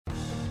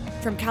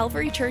From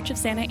Calvary Church of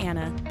Santa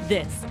Ana,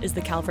 this is the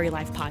Calvary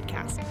Life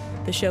Podcast,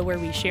 the show where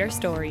we share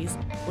stories,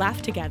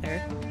 laugh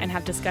together, and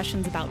have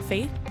discussions about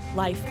faith,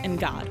 life, and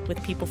God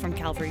with people from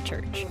Calvary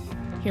Church.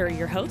 Here are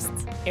your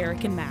hosts,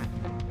 Eric and Matt.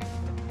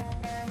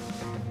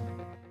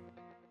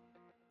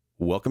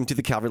 Welcome to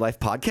the Calvary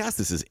Life Podcast.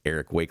 This is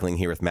Eric Wakeling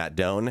here with Matt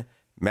Doan.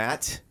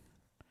 Matt,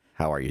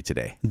 how are you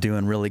today?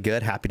 Doing really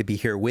good. Happy to be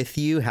here with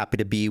you. Happy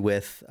to be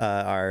with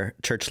our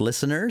church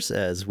listeners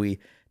as we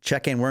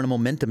check in. We're in a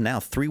momentum now,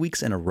 3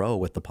 weeks in a row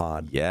with the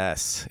pod.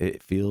 Yes,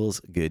 it feels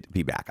good to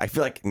be back. I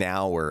feel like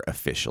now we're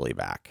officially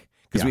back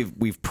because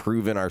we've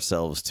proven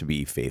ourselves to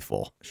be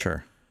faithful.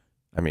 Sure.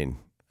 I mean,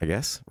 I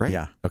guess, right?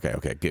 Yeah. Okay,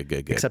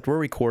 good. Except we're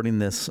recording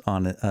this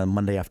on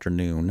Monday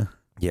afternoon.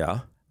 Yeah.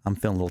 I'm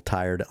feeling a little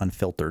tired,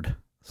 unfiltered.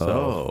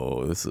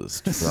 So this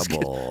is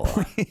trouble.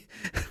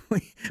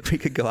 we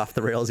could go off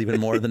the rails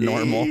even more than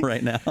normal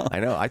right now.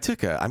 I know. I'm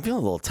feeling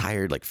a little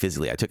tired, like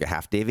physically. I took a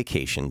half-day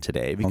vacation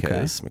today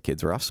because my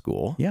kids were off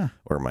school. Yeah.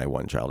 Or my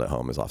one child at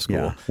home is off school.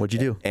 Yeah. What'd you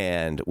do?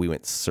 And we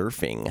went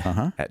surfing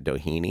at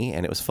Doheny,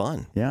 and it was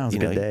fun. Yeah, it was a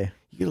good day.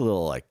 You get a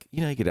little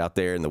you get out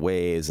there in the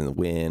waves and the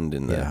wind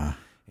and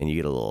and you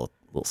get a little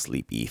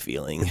sleepy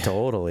feeling.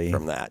 Totally.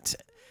 From that.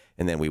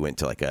 And then we went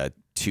to like a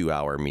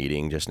 2-hour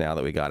meeting just now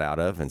that we got out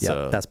of. And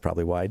so that's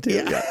probably why too.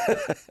 Yeah.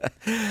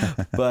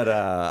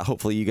 But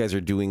hopefully you guys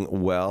are doing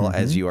well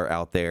as you are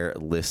out there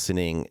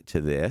listening to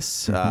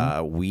this.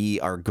 We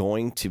are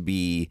going to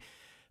be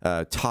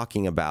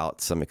talking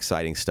about some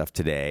exciting stuff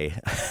today,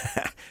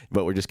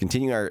 but we're just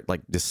continuing our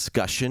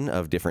discussion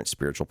of different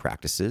spiritual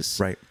practices.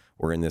 Right.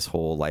 We're in this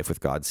whole Life with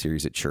God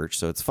series at church.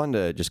 So it's fun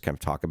to just kind of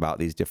talk about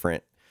these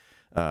different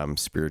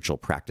spiritual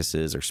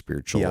practices or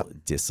spiritual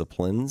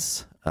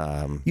disciplines.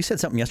 You said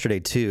something yesterday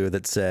too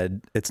that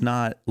said it's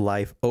not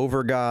life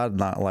over God,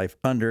 not life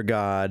under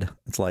God,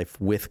 it's life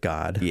with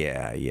God.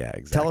 Yeah,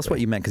 exactly. Tell us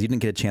what you meant, because you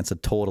didn't get a chance to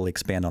totally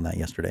expand on that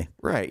yesterday.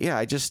 Right. Yeah.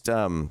 I just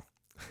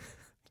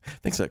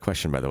thanks for that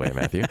question, by the way,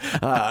 Matthew.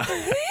 I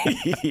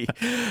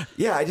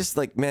just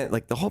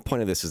the whole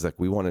point of this is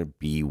we want to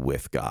be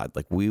with God.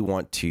 We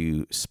want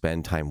to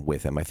spend time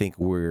with him. I think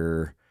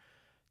we're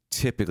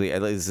typically,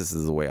 at least this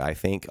is the way I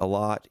think a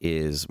lot,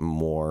 is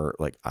more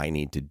I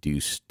need to do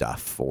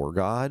stuff for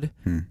God.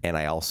 And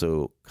I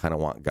also kind of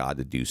want God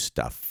to do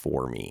stuff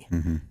for me.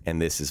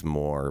 And this is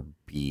more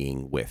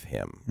being with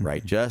him,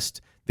 right?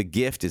 Just the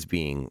gift is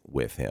being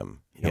with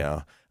him. Yep. You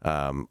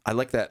know, I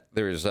like that.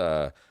 There's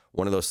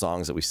one of those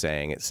songs that we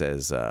sang. It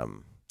says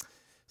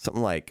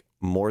something like,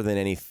 more than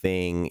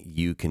anything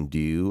you can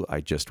do, I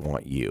just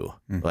want you.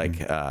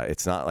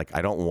 It's not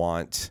I don't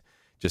want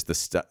just the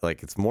stuff,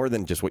 it's more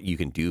than just what you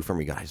can do for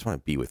me, God. I just want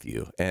to be with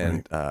you.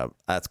 And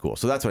that's cool.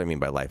 So that's what I mean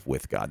by life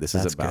with God. This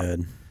is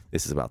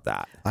about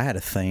that. I had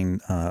a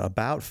thing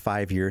about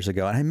 5 years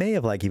ago, and I may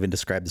have even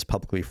described this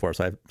publicly before,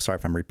 so I'm sorry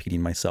if I'm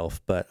repeating myself,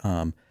 but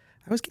I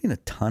was getting a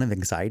ton of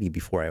anxiety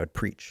before I would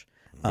preach.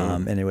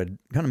 And it would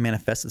kind of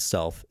manifest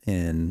itself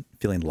in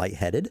feeling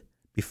lightheaded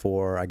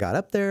before I got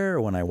up there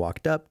or when I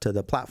walked up to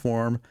the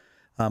platform.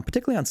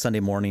 Particularly on Sunday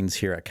mornings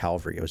here at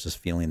Calvary, I was just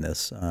feeling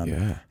this.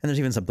 And there's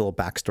even some little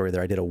backstory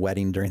there. I did a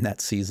wedding during that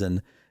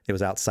season. It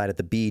was outside at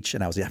the beach,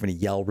 and I was having to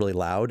yell really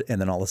loud. And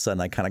then all of a sudden,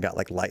 I kind of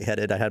got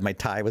lightheaded. I had my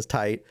tie was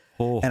tight.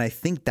 And I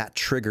think that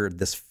triggered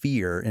this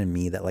fear in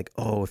me that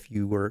if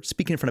you were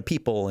speaking in front of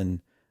people, and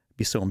it'd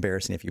be so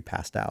embarrassing if you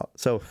passed out.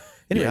 So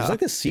anyway, it was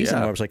this season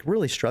where I was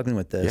really struggling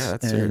with this. Yeah,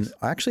 that's and serious.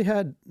 I actually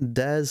had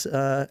Des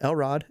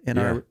Elrod and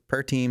our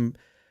prayer team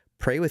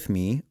pray with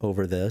me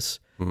over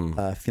this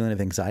feeling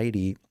of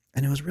anxiety.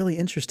 And it was really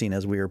interesting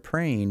as we were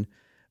praying.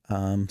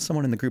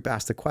 Someone in the group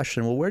asked the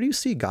question, well, where do you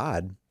see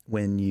God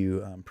when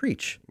you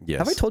preach? Yes.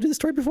 Have I told you this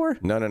story before?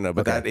 No.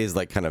 But that is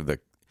kind of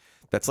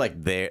that's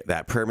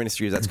that prayer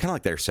ministry. That's kind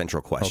of their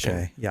central question.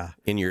 Okay. Yeah.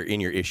 In your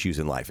issues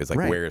in life is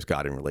where is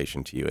God in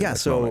relation to you? In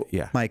this So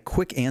moment? my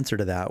quick answer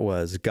to that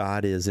was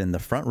God is in the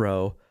front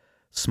row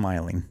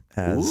smiling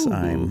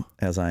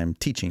as I'm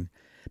teaching.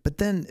 But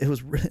then it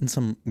was in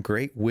some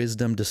great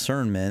wisdom,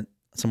 discernment.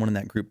 Someone in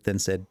that group then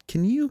said,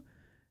 can you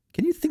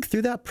think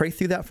through that, pray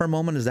through that for a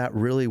moment? Is that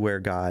really where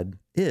God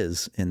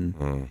is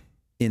in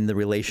the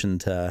relation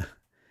to,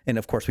 and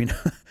of course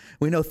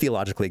we know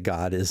theologically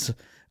God is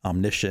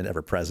omniscient,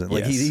 ever present.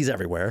 He's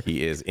everywhere.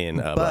 He is in,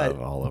 above,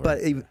 all over.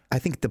 But I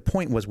think the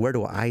point was, where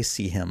do I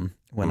see him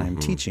when I'm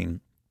teaching?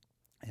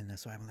 And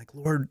so I'm like,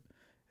 Lord,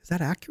 is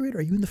that accurate?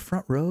 Are you in the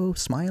front row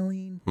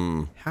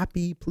smiling,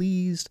 happy,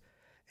 pleased?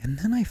 And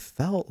then I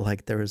felt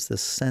like there was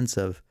this sense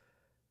of,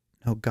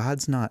 no,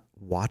 God's not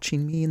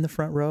watching me in the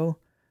front row.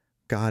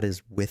 God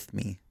is with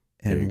me,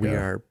 and we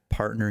are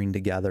partnering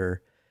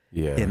together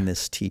in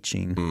this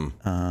teaching.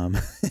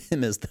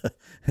 Him as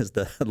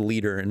the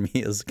leader, and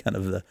me as kind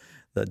of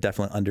the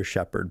definitely under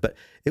shepherd. But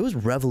it was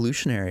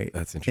revolutionary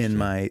in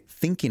my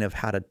thinking of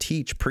how to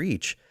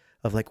preach,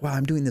 of wow,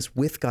 I'm doing this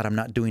with God. I'm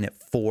not doing it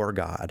for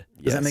God.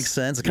 Does that make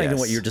sense? It's kind of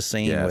what you're just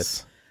saying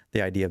with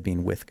the idea of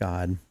being with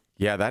God.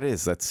 Yeah,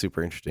 that's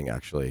super interesting,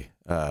 actually.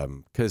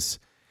 Because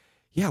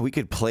yeah, we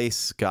could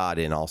place God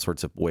in all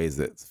sorts of ways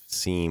that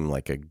seem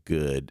like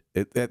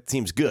that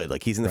seems good.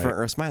 Like he's in the front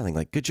row smiling,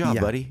 like, good job,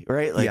 buddy.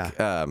 Right.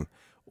 Like,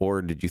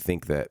 or did you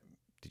think that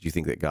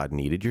God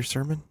needed your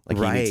sermon? Like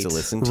he needs to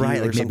listen to you or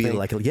like something? maybe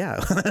like, yeah.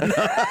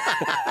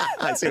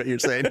 I see what you're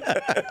saying.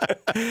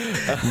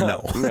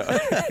 No.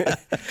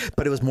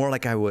 But it was more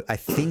like I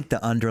think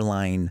the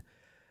underlying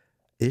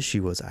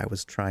issue was I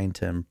was trying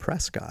to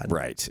impress God.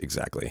 Right.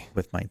 Exactly.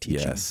 With my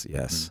teaching.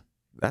 Yes.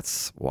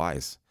 That's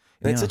wise.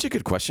 And it's such a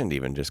good question to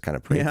even just kind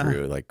of pray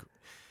through, like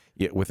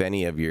with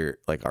any of your,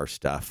 like our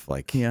stuff,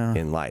 like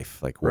in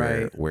life, like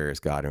where is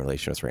God in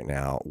relation to us right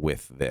now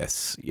with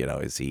this,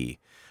 is he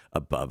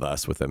above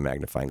us with a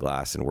magnifying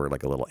glass and we're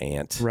like a little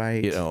ant,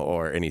 right?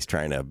 And he's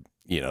trying to,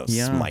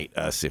 smite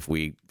us if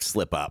we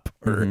slip up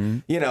or,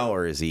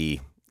 or is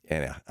he,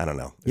 I don't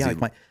know.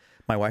 Like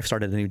my wife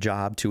started a new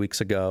job 2 weeks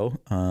ago.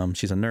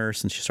 She's a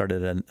nurse and she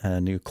started a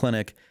new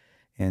clinic.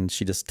 And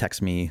she just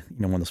texts me,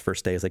 one of those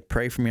first days, like,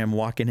 pray for me. I'm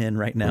walking in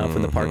right now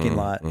from the parking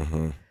lot.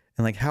 And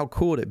like, how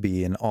cool would it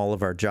be in all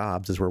of our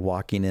jobs as we're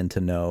walking in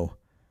to know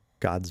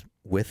God's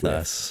with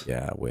us.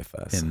 Yeah, with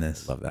us in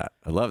this.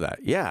 I love that.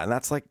 Yeah. And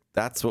that's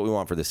what we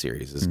want for the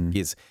series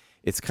is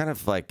it's kind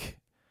of like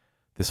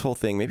this whole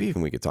thing. Maybe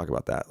even we could talk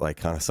about that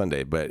like on a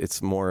Sunday, but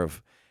it's more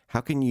of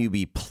how can you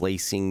be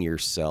placing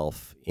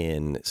yourself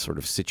in sort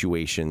of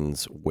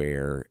situations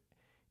where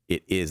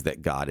it is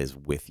that God is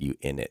with you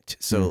in it.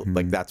 So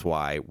like, that's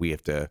why we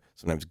have to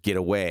sometimes get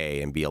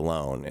away and be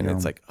alone. And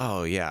it's like,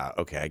 oh yeah,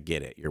 okay, I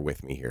get it. You're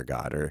with me here,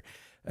 God. Or,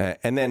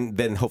 and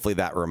then hopefully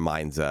that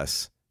reminds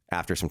us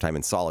after some time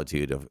in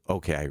solitude of,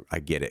 okay, I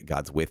get it.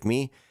 God's with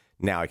me.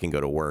 Now I can go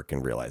to work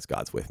and realize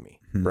God's with me.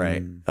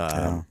 Right.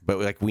 But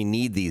like we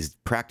need these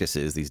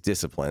practices, these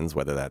disciplines,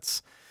 whether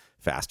that's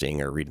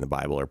fasting or reading the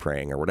Bible or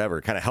praying or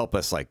whatever, kind of help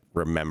us like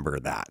remember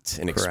that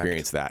and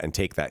experience that and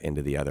take that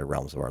into the other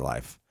realms of our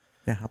life.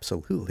 Yeah,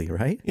 absolutely.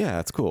 Right. Yeah.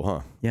 That's cool. Huh?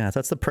 Yeah.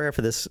 That's the prayer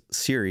for this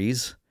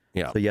series.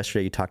 Yeah. So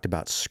yesterday you talked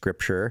about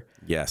scripture.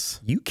 Yes.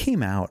 You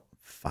came out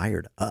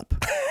fired up.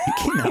 You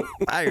came out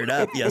fired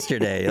up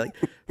yesterday. Like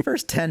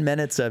first 10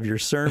 minutes of your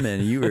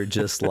sermon, you were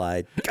just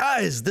like,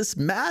 guys, this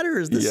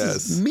matters. This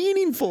is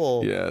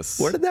meaningful. Yes.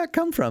 Where did that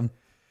come from?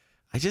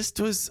 I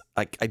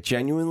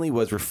genuinely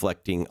was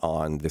reflecting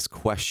on this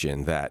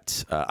question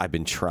that I've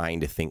been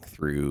trying to think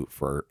through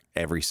for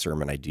every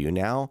sermon I do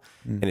now.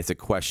 And it's a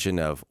question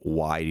of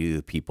why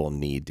do people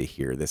need to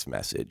hear this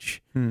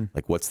message?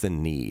 Like, what's the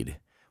need?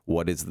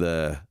 What is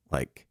the,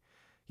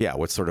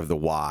 what's sort of the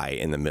why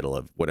in the middle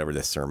of whatever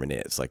this sermon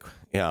is? Like,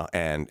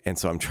 and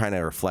so I'm trying to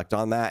reflect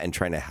on that and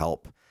trying to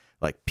help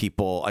like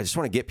people. I just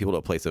want to get people to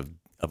a place of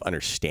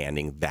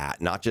understanding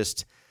that, not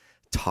just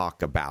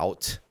talk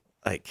about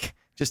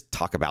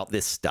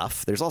this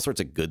stuff. There's all sorts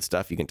of good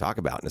stuff you can talk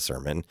about in a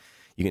sermon.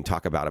 You can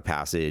talk about a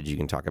passage, you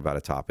can talk about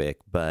a topic,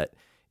 but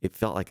it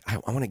felt like I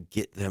want to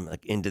get them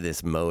like into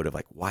this mode of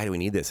like, why do we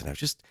need this? And I was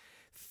just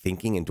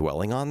thinking and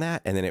dwelling on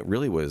that. And then it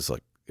really was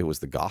like, it was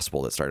the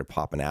gospel that started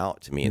popping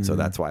out to me. And so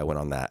that's why I went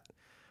on that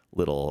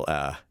little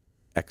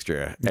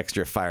extra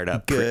fired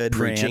up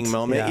preaching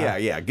moment.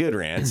 Yeah. Good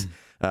rants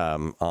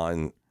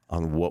on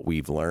what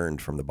we've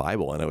learned from the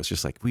Bible. And it was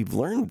just like, we've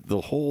learned the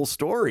whole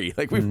story.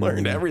 Like we've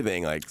learned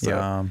everything. Like,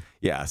 so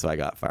so I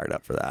got fired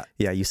up for that.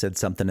 Yeah. You said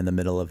something in the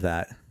middle of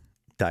that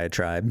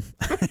diatribe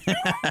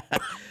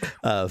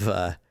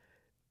of,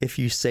 if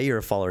you say you're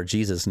a follower of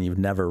Jesus and you've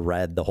never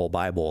read the whole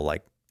Bible,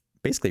 like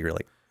basically you're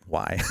like,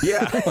 why?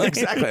 Yeah,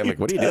 exactly. I'm like,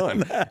 what are you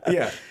doing?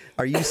 Yeah.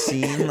 Are you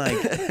seeing like,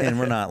 and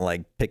we're not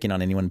like picking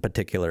on anyone in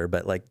particular,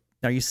 but like,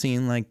 are you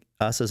seeing like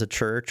us as a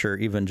church or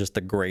even just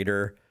the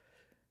greater,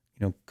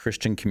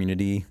 Christian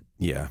community?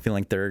 Yeah.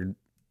 Feeling like they're,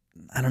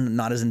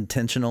 not as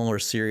intentional or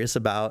serious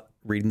about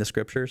reading the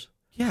scriptures?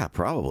 Yeah,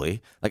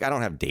 probably. Like, I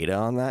don't have data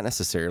on that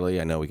necessarily.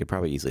 I know we could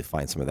probably easily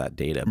find some of that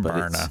data, but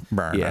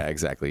Barna. Yeah,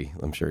 exactly.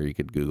 I'm sure you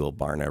could Google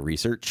Barna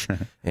research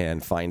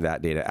and find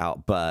that data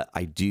out. But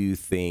I do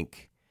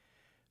think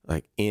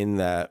like in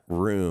that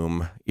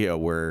room,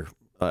 where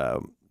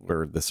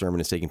the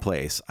sermon is taking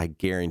place, I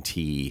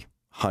guarantee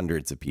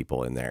hundreds of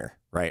people in there,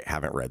 right,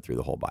 haven't read through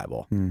the whole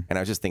Bible. And I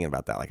was just thinking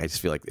about that. Like, I just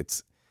feel like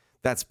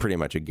that's pretty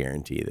much a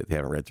guarantee that they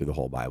haven't read through the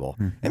whole Bible.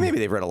 And maybe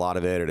they've read a lot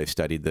of it or they've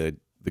studied the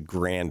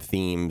grand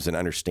themes and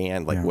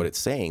understand like what it's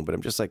saying. But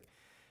I'm just like,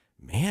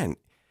 man,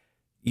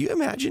 you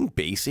imagine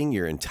basing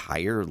your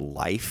entire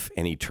life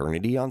and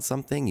eternity on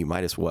something? You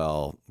might as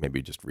well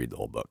maybe just read the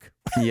whole book.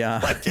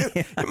 Yeah.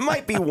 It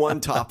might be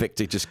one topic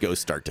to just go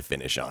start to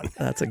finish on.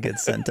 That's a good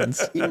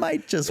sentence. You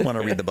might just want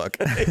to read the book.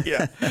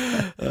 Yeah.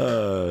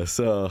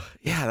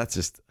 That's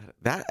just,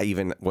 that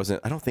even wasn't,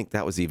 I don't think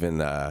that was even,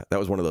 that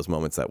was one of those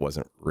moments that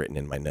wasn't written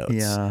in my notes.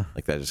 Yeah.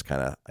 Like that just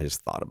kind of, I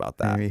just thought about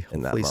that Maybe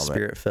in that moment.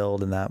 Spirit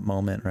filled in that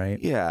moment, right?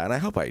 Yeah. And I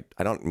hope I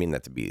don't mean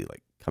that to be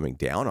like coming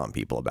down on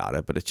people about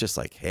it, but it's just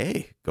like,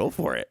 hey, go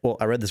for it. Well,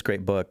 I read this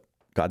great book,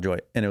 God Joy,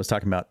 and it was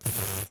talking about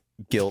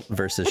guilt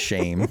versus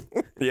shame.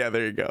 Yeah,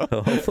 there you go.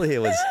 So hopefully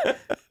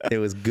it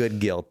was good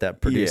guilt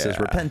that produces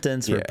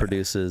repentance or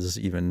produces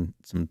even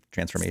some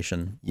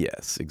transformation.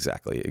 Yes,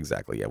 exactly.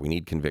 Yeah, we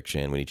need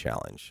conviction, we need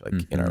challenge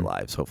like in our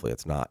lives. Hopefully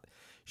it's not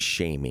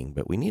shaming,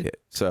 but we need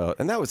it. So,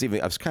 and that was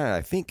even,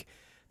 I think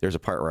there's a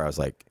part where I was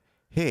like,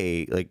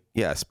 hey, like,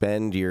 yeah,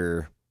 spend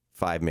your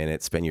 5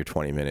 minutes, spend your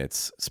 20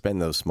 minutes,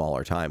 spend those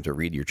smaller times to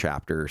read your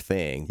chapter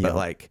thing. But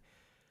like,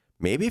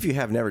 maybe if you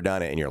have never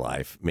done it in your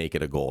life, make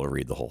it a goal to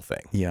read the whole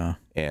thing. Yeah.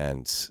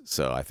 And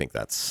so I think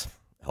that's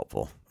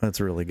helpful. That's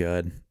really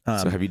good.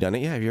 So have you done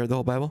it yet? Have you read the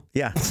whole Bible?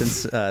 Yeah.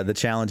 Since the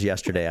challenge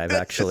yesterday, I've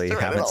actually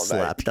haven't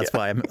slept. That's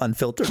why I'm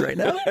unfiltered right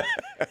now.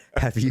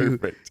 Have you,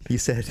 you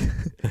said,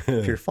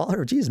 if you're a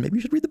follower of Jesus, maybe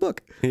you should read the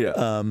book.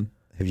 Yeah.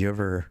 Have you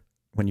ever,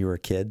 when you were a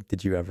kid,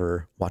 did you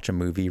ever watch a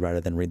movie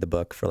rather than read the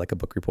book for like a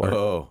book report?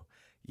 Oh,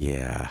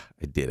 yeah,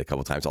 I did a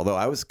couple times. Although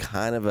I was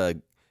kind of a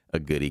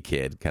goody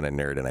kid, kind of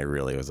nerd, and I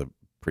really was a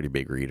pretty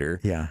big reader.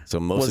 Yeah. So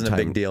most wasn't of the time,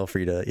 a big deal for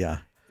you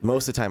to,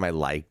 most of the time I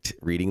liked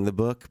reading the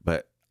book.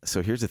 But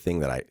so here's the thing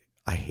that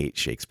I hate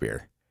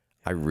Shakespeare.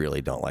 I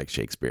really don't like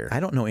Shakespeare. I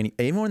don't know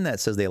anyone that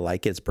says they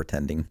like it's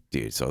pretending.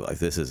 Dude, so like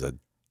this is a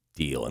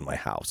deal in my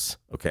house.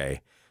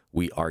 Okay.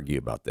 We argue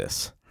about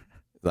this,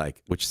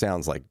 like, which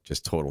sounds like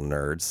just total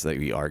nerds that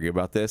we argue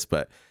about this.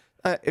 But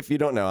if you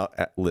don't know,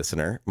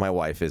 listener, my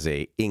wife is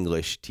a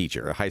English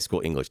teacher, a high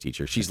school English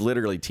teacher. She's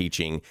literally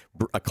teaching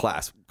a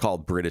class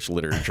called British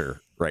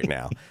Literature right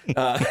now.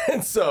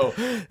 And so,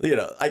 you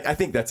know, I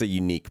think that's a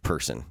unique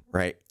person,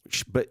 right?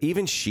 But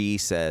even she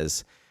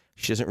says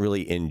she doesn't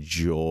really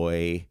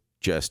enjoy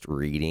just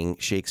reading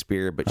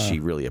Shakespeare, but she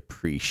really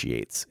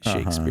appreciates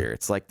Shakespeare.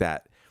 It's like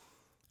that.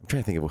 I'm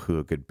trying to think of who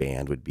a good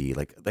band would be,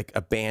 like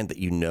a band that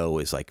you know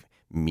is like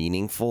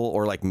meaningful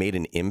or like made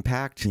an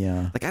impact.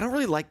 Yeah. Like I don't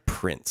really like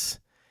Prince.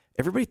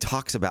 Everybody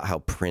talks about how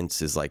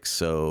Prince is like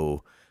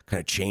so kind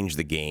of changed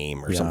the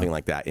game or something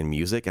like that in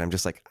music. And I'm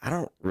just like, I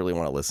don't really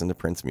want to listen to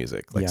Prince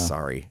music. Like,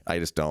 sorry, I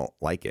just don't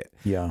like it.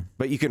 Yeah.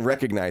 But you can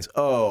recognize,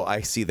 oh,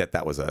 I see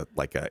that was a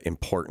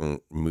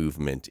important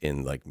movement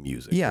in like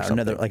music. Yeah.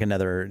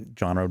 Another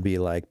genre would be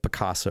like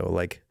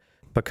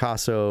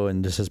Picasso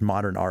and just his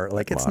modern art.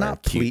 Like it's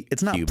not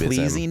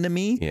pleasing to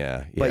me.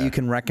 Yeah. But you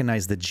can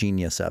recognize the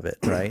genius of it,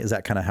 right? Is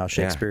that kind of how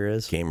Shakespeare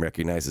is? Game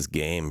recognizes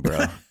game,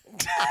 bro.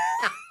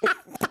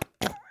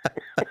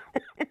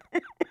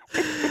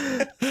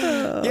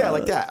 Yeah,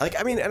 like that. Like,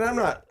 I mean, and I'm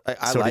not.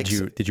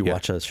 Did you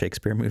watch a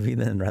Shakespeare movie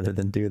then, rather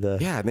than do the?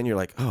 Yeah, and then you're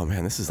like, oh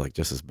man, this is like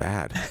just as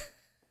bad.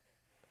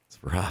 It's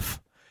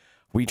rough.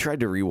 We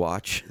tried to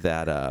rewatch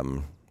that.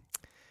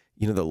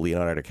 You know, the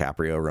Leonardo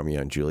DiCaprio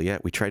Romeo and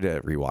Juliet. We tried to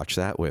rewatch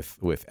that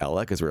with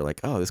Ella because we were like,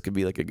 oh, this could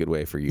be like a good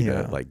way for you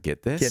to like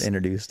get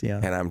introduced.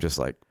 Yeah, and I'm just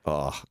like,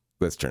 oh,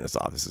 let's turn this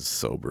off. This is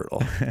so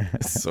brutal.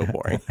 It's so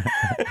boring.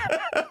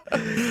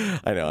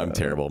 I know I'm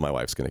terrible. My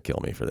wife's gonna kill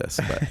me for this,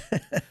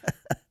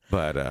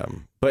 but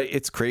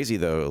it's crazy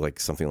though. Like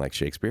something like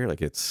Shakespeare,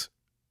 like it's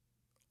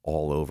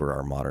all over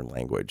our modern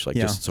language. Like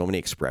just so many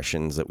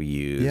expressions that we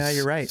use. Yeah,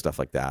 you're right. Stuff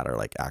like that are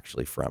like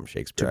actually from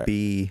Shakespeare. To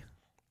be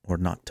or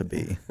not to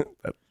be.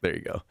 There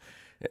you go.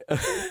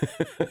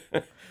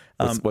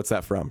 What's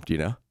that from? Do you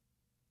know?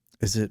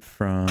 Is it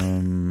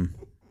from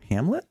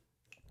Hamlet?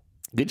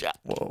 Good job.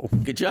 Whoa.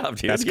 Good job,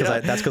 dude. That's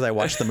because I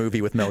watched the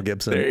movie with Mel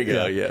Gibson. There you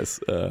go. Yes.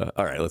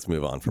 All right, let's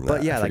move on from that.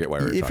 But yeah, if you're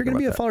going to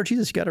be a follower of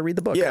Jesus, you got to read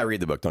the book. Yeah, read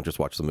the book. Don't just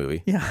watch the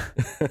movie. Yeah.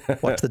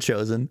 Watch The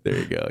Chosen. There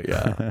you go.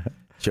 Yeah.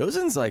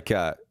 Chosen's like,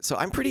 so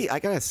I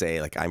got to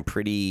say, like, I'm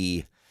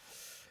pretty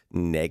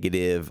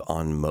negative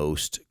on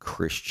most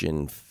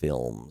Christian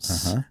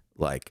films.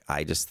 Like,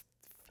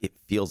 it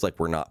feels like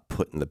we're not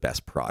putting the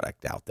best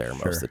product out there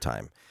most of the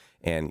time.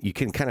 And you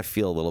can kind of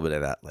feel a little bit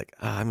of that, like,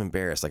 oh, I'm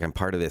embarrassed. Like I'm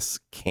part of this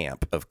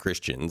camp of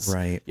Christians,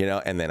 right? You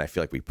know, and then I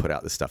feel like we put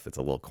out this stuff that's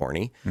a little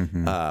corny.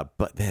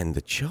 But then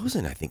The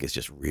Chosen, I think, is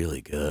just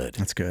really good.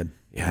 That's good.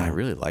 Yeah, I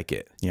really like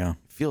it. Yeah,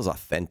 it feels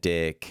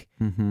authentic.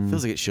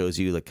 Feels like it shows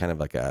you like kind of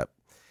like the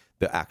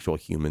actual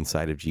human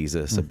side of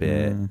Jesus a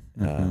bit.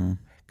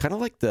 Kind of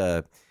like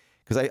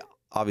because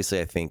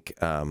I think.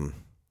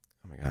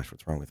 Oh my gosh,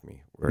 what's wrong with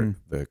me?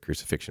 The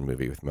crucifixion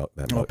movie with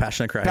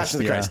Passion of Christ. Passion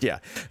of the Christ, yeah.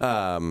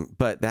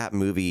 But that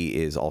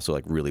movie is also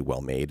like really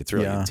well made. It's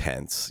really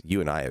intense. You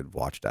and I had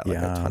watched that like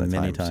a ton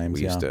of times.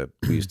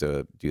 We used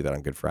to do that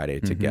on Good Friday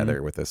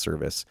together with a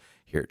service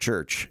here at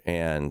church.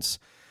 And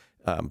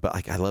but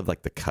like I love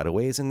like the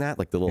cutaways in that,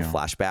 like the little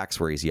flashbacks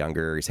where he's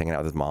younger, he's hanging out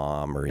with his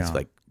mom, or he's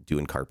like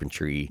doing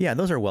carpentry. Yeah,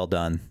 those are well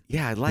done.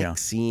 Yeah, I like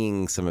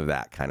seeing some of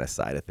that kind of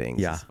side of things.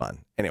 Yeah. It's fun.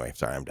 Anyway,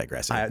 sorry, I'm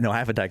digressing. I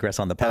have to digress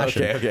on the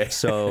Passion. Okay.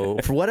 So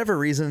for whatever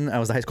reason, I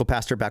was a high school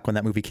pastor back when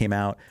that movie came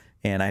out,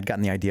 and I had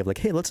gotten the idea of like,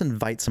 hey, let's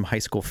invite some high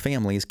school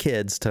families,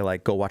 kids, to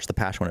like go watch the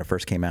Passion when it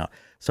first came out.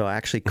 So I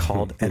actually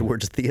called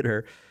Edwards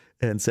Theater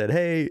and said,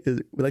 hey,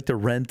 we'd like to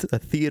rent a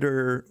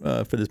theater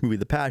for this movie,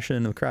 The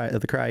Passion of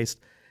the Christ.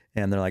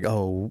 And they're like,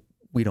 oh,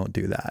 we don't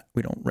do that.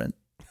 We don't rent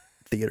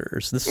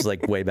theaters. This was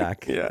like way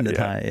back in the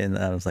time. And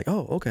I was like,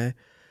 oh, okay.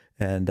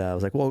 And I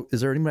was like, well,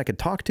 is there anyone I could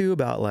talk to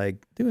about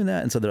like doing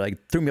that? And so they're like,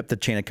 threw me up the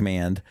chain of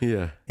command.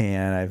 Yeah.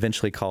 And I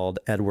eventually called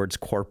Edwards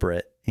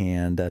Corporate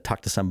and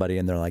talked to somebody,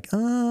 and they're like,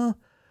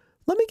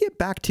 let me get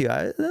back to you.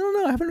 I don't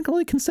know. I haven't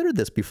really considered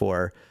this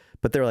before,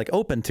 but they're like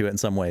open to it in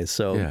some ways.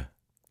 So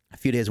a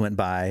few days went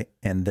by,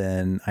 and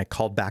then I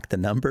called back the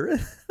number.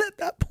 At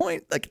that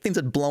point, like things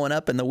had blown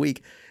up in the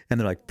week, and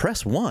they're like,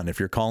 press 1 if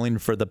you're calling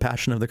for the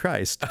Passion of the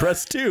Christ.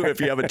 Press 2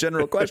 if you have a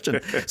general question.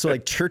 So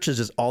like churches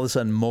just all of a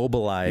sudden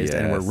mobilized,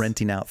 and we're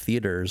renting out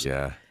theaters.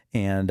 Yeah.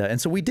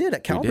 And so we did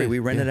at Calvary. We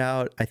rented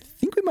out, I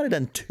think we might have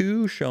done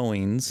 2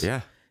 showings.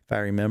 Yeah. If I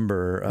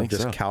remember, of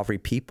just Calvary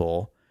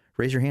people.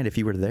 Raise your hand if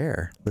you were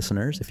there,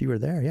 listeners. If you were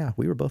there, yeah,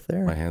 we were both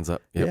there. My hands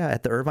up. Yep. Yeah,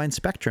 at the Irvine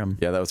Spectrum.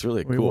 Yeah, that was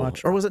really We cool.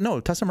 watched, or was it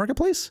Tustin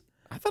Marketplace?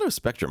 I thought it was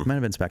Spectrum. Might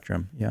have been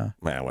Spectrum. Yeah.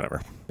 Man,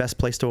 whatever. Best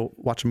place to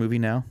watch a movie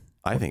now?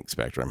 I think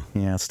Spectrum.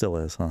 Yeah, it still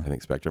is, huh? I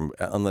think Spectrum,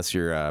 unless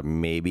you're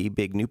maybe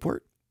Big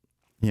Newport.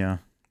 Yeah.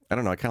 I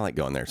don't know. I kind of like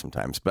going there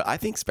sometimes, but I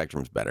think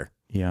Spectrum's better.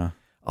 Yeah.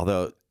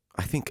 Although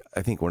I think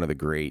one of the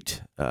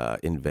great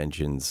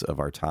inventions of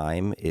our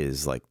time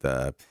is like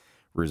the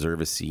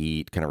reserve a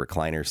seat, kind of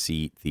recliner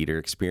seat theater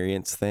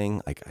experience thing.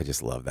 Like, I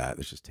just love that.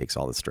 It just takes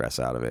all the stress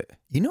out of it.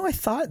 You know, I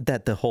thought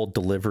that the whole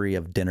delivery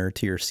of dinner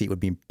to your seat would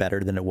be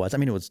better than it was. I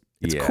mean, it's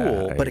Yeah,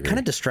 cool, I but it agree. kind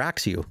of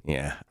distracts you.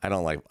 Yeah, I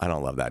don't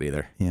love that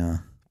either. Yeah.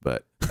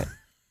 But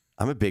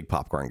I'm a big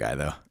popcorn guy,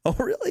 though. Oh,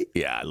 really?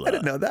 Yeah, I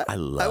didn't know that. I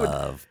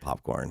love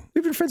popcorn.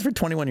 We've been friends for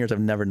 21 years. I've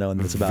never known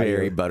this about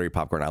Very you. buttery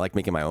popcorn. I like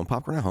making my own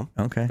popcorn at home.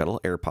 Okay. Got a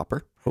little air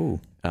popper.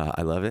 Oh,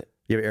 I love it.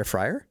 you have an air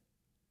fryer?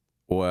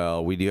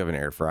 Well, we do have an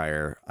air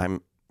fryer.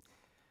 I'm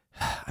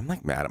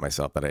like mad at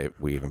myself that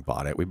we even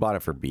bought it. We bought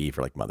it for B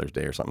for like Mother's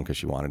Day or something because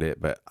she wanted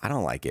it, but I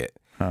don't like it.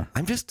 Huh.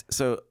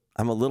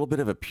 I'm a little bit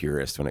of a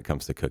purist when it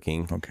comes to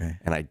cooking. Okay.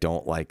 And I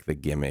don't like the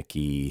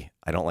gimmicky.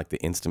 I don't like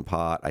the Instant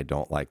Pot. I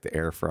don't like the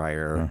air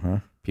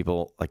fryer.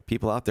 People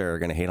out there are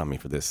going to hate on me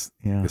for this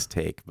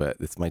take, but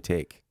it's my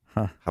take.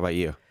 Huh. How about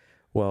you?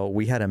 Well,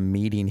 we had a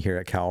meeting here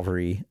at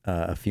Calvary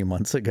a few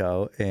months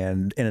ago,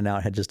 and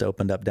In-N-Out had just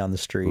opened up down the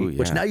street, Ooh, yeah.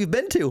 which now you've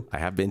been to. I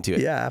have been to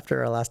it. Yeah,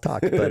 after our last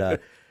talk. But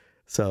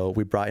so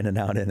we brought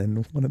In-N-Out in,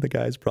 and one of the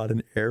guys brought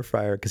an air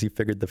fryer because he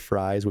figured the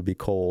fries would be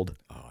cold.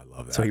 Oh, I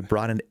love that. So he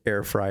brought an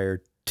air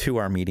fryer to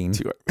our meeting.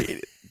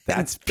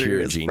 That's Threw pure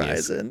his genius.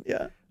 fries in.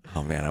 Yeah.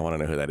 Oh man, I want to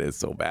know who that is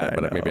so bad,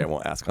 but maybe I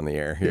won't ask on the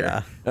air here.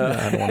 Yeah.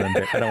 I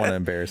don't want to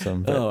embarrass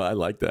him. But. Oh, I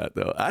like that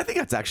though. I think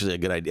that's actually a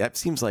good idea. That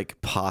seems like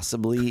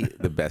possibly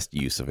the best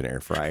use of an air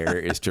fryer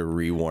is to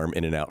rewarm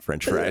In-N-Out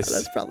French fries. Yeah,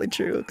 that's probably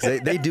true. 'Cause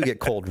they do get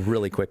cold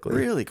really quickly.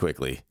 Really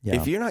quickly. Yeah.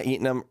 If you're not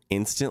eating them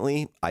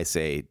instantly, I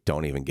say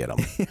don't even get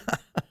them.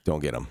 Don't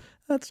get them.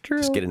 That's true.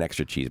 Just get an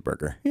extra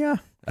cheeseburger. Yeah,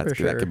 That's for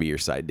sure. That could be your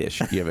side dish.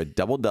 You have a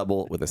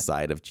double with a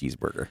side of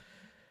cheeseburger.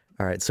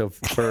 All right. So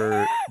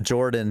for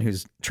Jordan,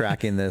 who's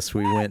tracking this,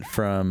 we went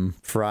from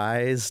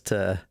fries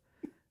to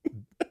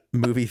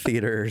movie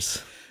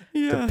theaters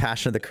to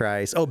Passion of the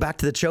Christ. Oh, back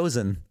to The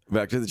Chosen.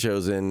 Back to The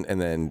Chosen,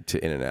 and then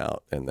to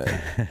In-N-Out, and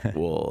then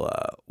we'll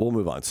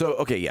move on. So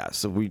okay, yeah.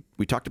 So we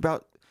talked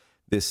about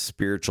this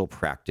spiritual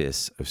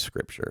practice of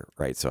Scripture,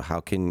 right? So how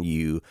can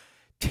you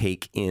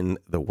take in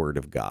the Word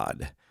of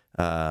God?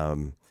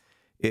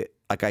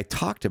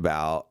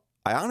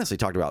 I honestly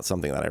talked about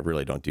something that I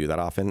really don't do that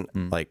often,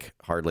 like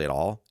hardly at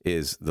all,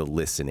 is the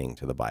listening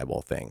to the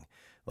Bible thing.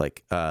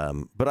 Like,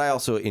 but I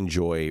also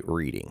enjoy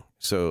reading.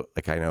 So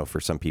like, I know for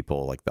some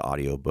people, like the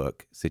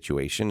audiobook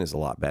situation is a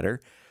lot better.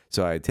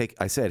 So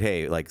I said,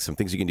 hey, like some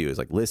things you can do is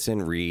like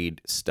listen,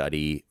 read,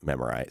 study,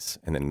 memorize.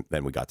 And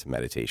then we got to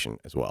meditation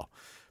as well.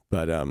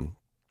 But,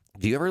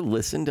 do you ever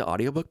listen to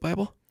audiobook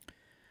Bible?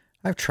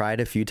 I've tried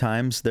a few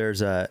times.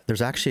 There's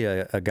actually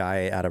a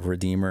guy out of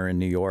Redeemer in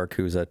New York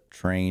who's a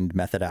trained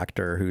method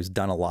actor who's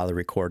done a lot of the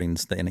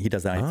recordings, and he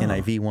does that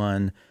NIV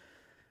one,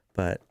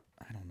 but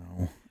I don't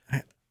know.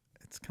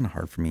 It's kind of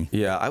hard for me.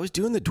 Yeah, I was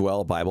doing the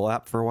Dwell Bible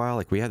app for a while.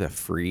 Like we had a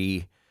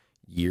free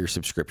year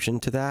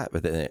subscription to that,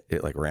 but then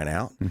it like ran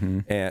out,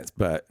 and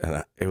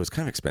it was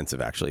kind of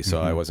expensive actually,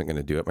 so I wasn't going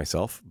to do it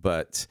myself.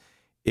 But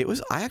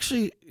I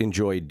actually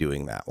enjoyed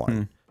doing that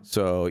one.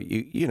 So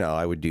you know,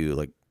 I would do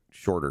like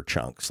shorter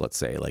chunks, let's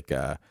say like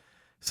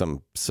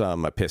some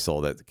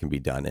epistle that can be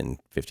done in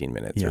 15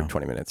 minutes or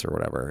 20 minutes or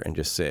whatever, and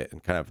just sit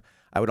and kind of,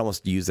 I would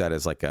almost use that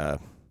as like a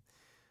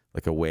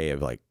way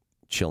of like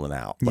chilling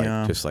out,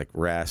 like just like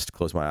rest,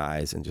 close my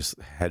eyes and just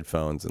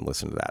headphones and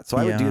listen to that. So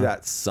I would do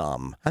that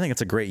some. I think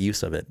it's a great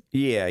use of it.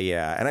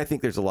 Yeah. And I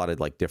think there's a lot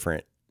of like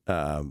different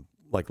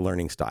like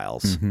learning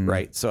styles,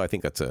 right? So I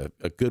think that's a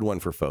good one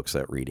for folks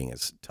that reading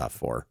is tough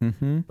for,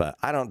 but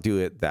I don't do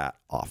it that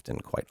often,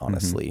 quite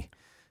honestly.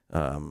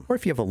 Or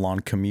if you have a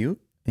long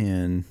commute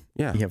and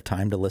you have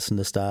time to listen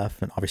to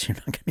stuff, and obviously you're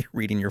not going to be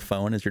reading your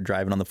phone as you're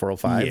driving on the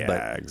 405,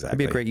 but exactly. it'd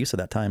be a great use of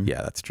that time.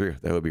 Yeah, that's true.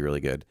 That would be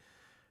really good.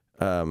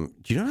 Do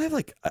you know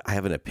I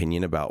have an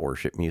opinion about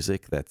worship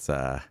music that's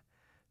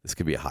this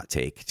could be a hot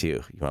take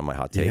too. You want my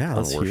hot take on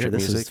worship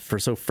music?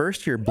 So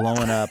first you're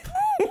blowing up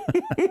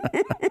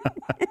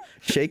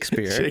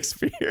Shakespeare.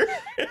 Shakespeare.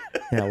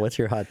 Yeah, what's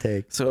your hot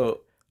take?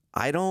 So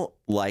I don't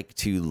like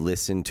to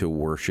listen to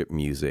worship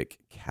music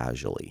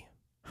casually.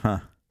 Huh.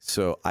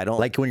 So I don't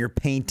Like when you're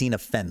painting a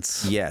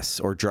fence.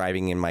 Yes, or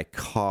driving in my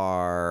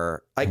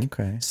car.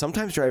 Okay.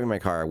 Sometimes driving my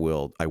car, I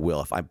will.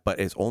 But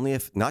it's only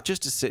if not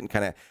just to sit and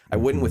kind of. I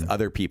wouldn't with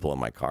other people in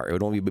my car. It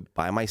would only be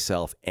by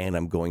myself, and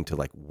I'm going to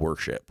like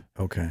worship.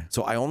 Okay.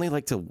 So I only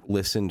like to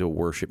listen to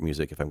worship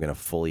music if I'm going to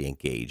fully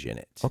engage in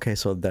it. Okay.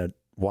 So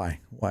why?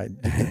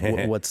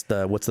 What's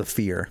the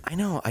fear? I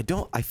know.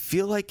 I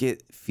feel like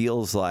it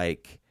feels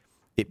like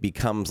it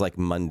becomes like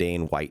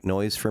mundane white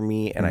noise for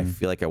me, and I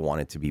feel like I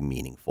want it to be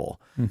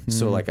meaningful.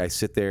 So like I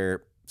sit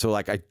there. So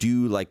like I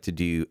do like to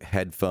do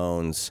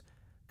headphones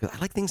because I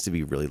like things to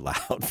be really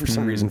loud for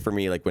some reason for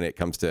me. Like when it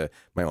comes to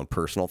my own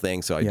personal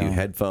thing, so I do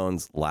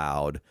headphones,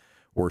 loud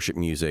worship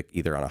music,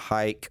 either on a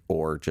hike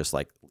or just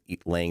like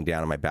laying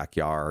down in my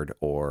backyard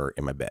or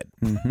in my bed,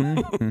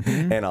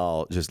 and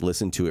I'll just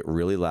listen to it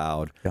really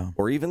loud.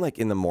 Or even like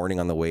in the morning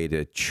on the way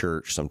to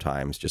church,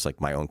 sometimes just like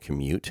my own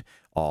commute,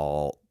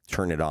 I'll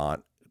turn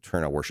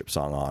a worship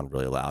song on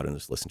really loud and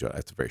just listen to it.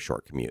 It's a very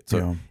short commute.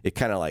 So it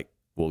kind of like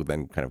will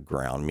then kind of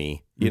ground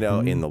me,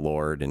 in the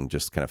Lord and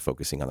just kind of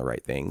focusing on the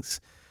right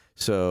things.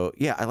 So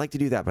yeah, I like to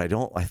do that, but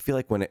I feel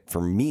like when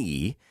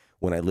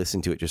I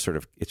listen to it,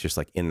 it's just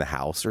like in the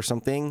house or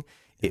something,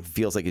 it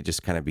feels like it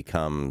just kind of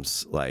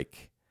becomes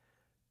like,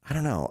 I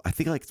don't know. I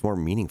think like it's more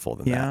meaningful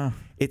than that.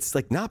 It's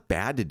like not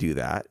bad to do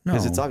that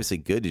because it's obviously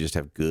good to just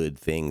have good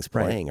things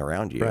playing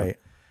around you. Right.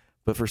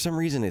 But for some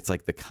reason, it's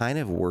like the kind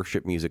of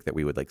worship music that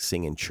we would like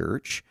sing in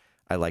church,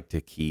 I like to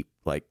keep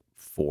like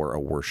for a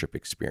worship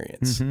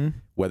experience,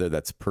 whether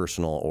that's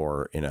personal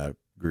or in a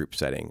group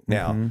setting.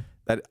 Now,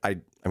 that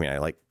I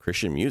like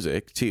Christian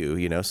music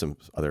too, some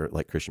other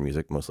like Christian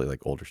music, mostly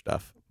like older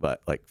stuff,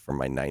 but like from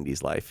my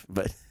 90s life.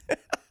 But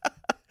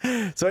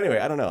so anyway,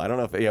 I don't know. I don't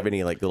know if you have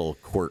any like little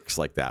quirks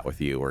like that with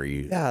you or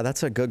you. Yeah,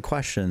 that's a good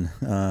question.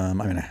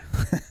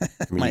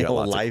 my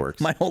whole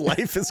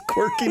life is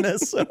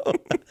quirkiness. So.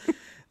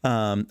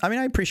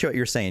 I appreciate what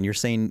you're saying. You're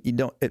saying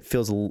it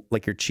feels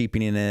like you're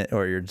cheapening it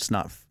or you're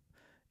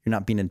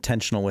not being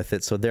intentional with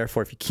it. So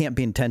therefore, if you can't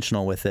be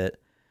intentional with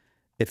it,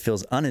 it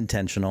feels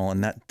unintentional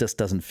and that just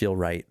doesn't feel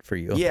right for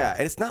you. Yeah.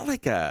 And it's not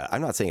like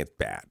I'm not saying it's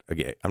bad.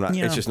 Okay.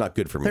 It's just not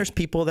good for me. There's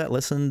people that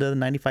listen to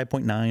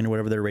 95.9 or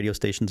whatever their radio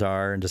stations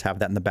are and just have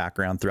that in the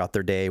background throughout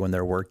their day when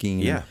they're working.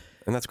 Yeah.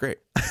 And that's great.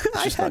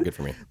 It's just not good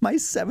for me. My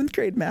 7th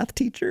grade math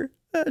teacher,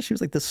 she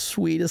was like the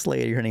sweetest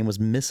lady. Her name was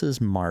Mrs.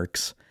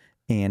 Marks.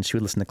 And she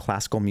would listen to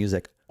classical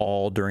music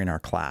all during our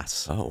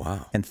class. Oh,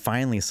 wow. And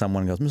finally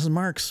someone goes, Mrs.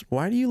 Marks,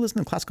 why do you listen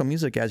to classical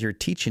music as you're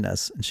teaching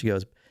us? And she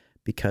goes,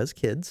 because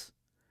kids,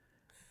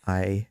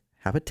 I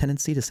have a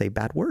tendency to say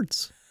bad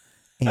words.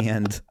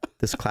 And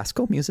this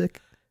classical music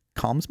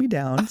calms me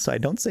down so I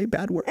don't say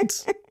bad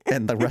words.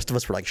 And the rest of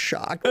us were like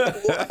shocked.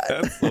 What?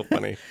 That's so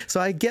funny. So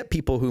I get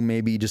people who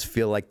maybe just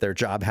feel like their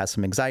job has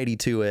some anxiety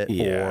to it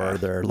or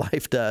their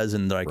life does.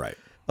 And they're like,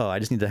 oh, I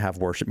just need to have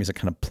worship music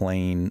kind of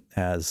playing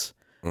as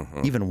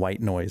even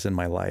white noise in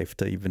my life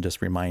to even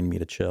just remind me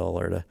to chill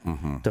or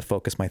to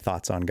focus my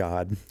thoughts on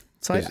God.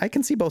 So I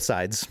can see both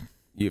sides.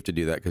 You have to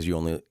do that because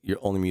your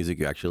only music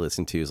you actually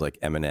listen to is like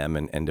Eminem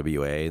and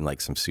NWA and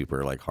like some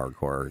super like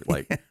hardcore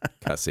like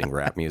cussing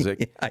rap music.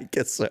 Yeah, I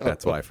guess so.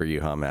 That's why for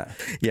you, huh, Matt?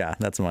 Yeah,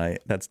 that's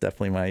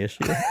definitely my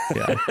issue.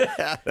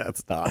 Yeah,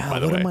 that's not. By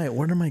the way,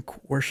 what are my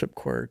worship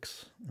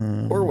quirks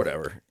or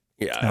whatever?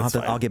 Yeah,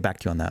 I'll get back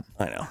to you on that.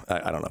 I know.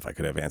 I don't know if I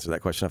could have answered that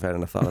question if I had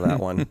enough thought of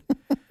that one.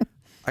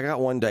 I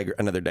got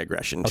another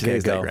digression.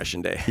 Today's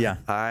digression day. Yeah.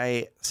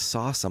 I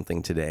saw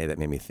something today that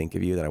made me think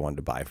of you that I wanted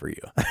to buy for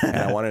you. And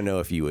I want to know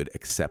if you would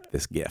accept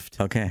this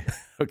gift. Okay.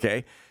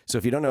 Okay. So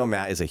if you don't know,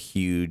 Matt is a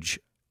huge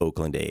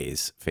Oakland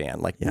A's fan,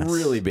 like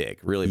really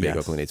big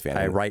Oakland A's fan.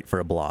 I write for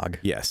a blog.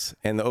 Yes.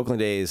 And the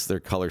Oakland A's, their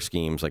color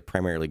schemes, like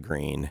primarily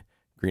green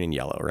and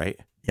yellow, right?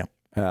 Yep.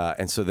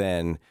 And so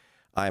then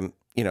I'm,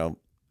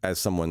 as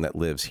someone that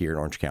lives here in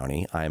Orange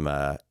County, I'm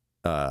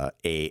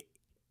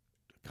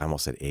I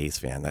almost said A's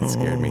fan. That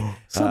scared me.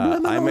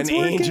 I'm an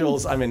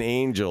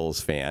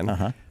Angels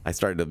fan. I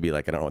started to be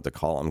like, I don't know what to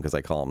call them because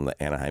I call them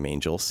the Anaheim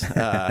Angels.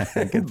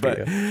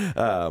 But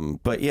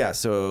yeah,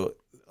 so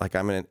like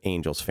I'm an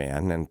Angels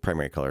fan and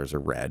primary colors are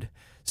red.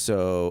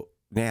 So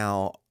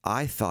now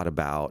I thought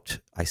about,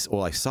 I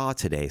saw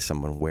today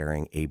someone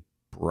wearing a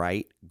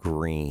bright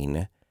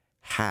green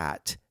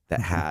hat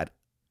that had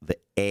the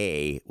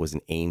A was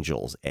an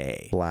Angels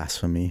A.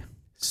 Blasphemy.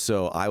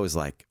 So I was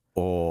like,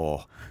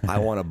 oh, I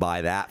want to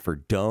buy that for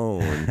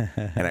Doan.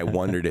 And I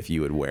wondered if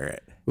you would wear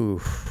it.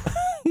 Oof.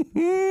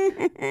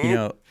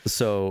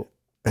 So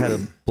I had a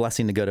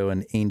blessing to go to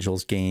an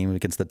Angels game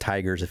against the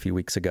Tigers a few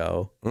weeks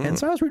ago. And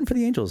so I was rooting for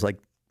the Angels. Like,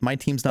 my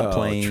team's not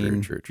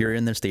playing. True. You're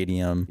in their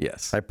stadium.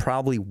 Yes. I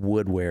probably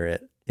would wear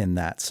it in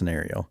that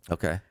scenario.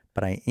 Okay.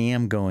 But I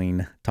am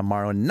going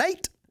tomorrow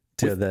night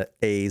to the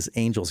A's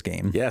Angels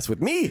game. Yes,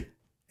 with me.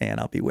 And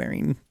I'll be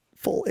wearing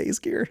full A's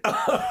gear.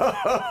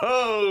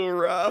 Oh,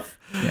 rough.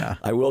 Yeah.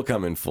 I will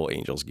come in full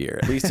Angels gear,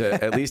 at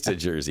least a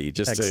jersey,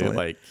 just to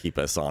like keep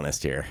us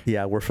honest here.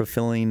 Yeah, we're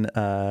fulfilling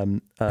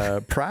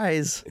a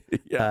prize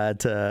Yeah.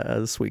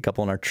 to a sweet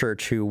couple in our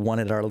church who won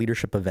at our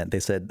leadership event. They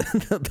said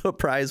the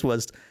prize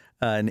was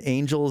an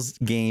Angels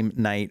game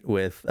night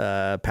with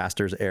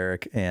pastors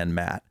Eric and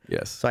Matt.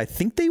 Yes. So I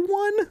think they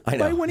won I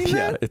know. by winning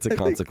Yeah, that. it's a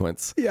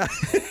consequence. Yeah.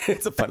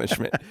 It's a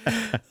punishment.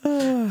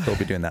 They'll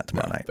be doing that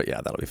tomorrow night. But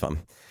yeah, that'll be fun.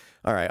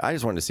 All right. I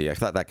just wanted to see. I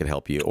thought that could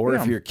help you. Or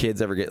if your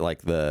kids ever get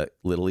like the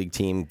Little League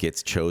team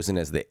gets chosen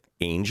as the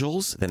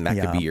Angels, then that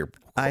could be your.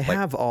 I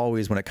have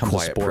always, when it comes to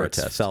quiet sports,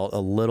 protest. felt a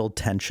little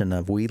tension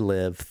of we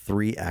live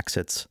 3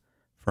 exits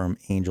from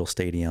Angel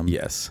Stadium.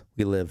 Yes.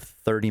 We live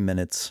 30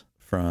 minutes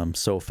from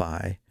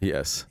SoFi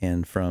Yes.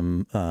 and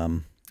from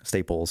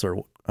Staples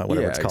or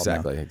whatever it's called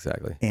now.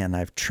 Exactly. And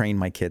I've trained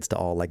my kids to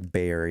all like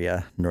Bay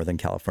Area, Northern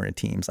California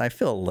teams. I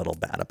feel a little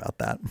bad about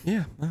that.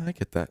 Yeah, I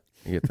get that.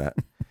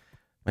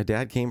 My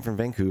dad came from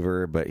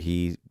Vancouver, but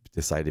he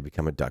decided to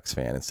become a Ducks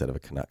fan instead of a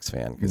Canucks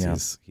fan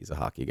because he's a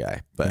hockey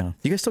guy. But Yeah.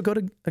 You guys still go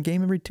to a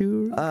game every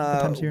 2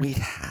 times a year? we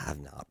have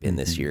not been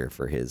this year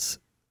for his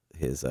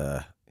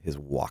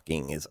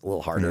walking is a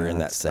little harder in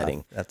that that's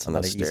setting. tough. That's on not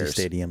an those easy stairs.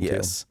 stadium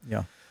Yes. too.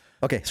 Yeah.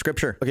 Okay,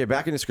 scripture. Okay,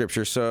 back into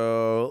scripture.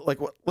 So, like,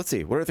 let's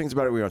see. What are things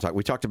about it we want to talk?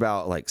 We talked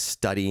about like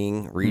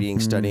studying, reading,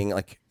 studying.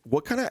 Like,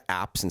 what kind of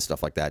apps and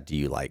stuff like that do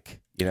you like?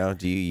 You know,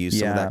 do you use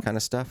some of that kind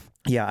of stuff?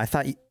 Yeah, I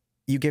thought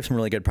you gave some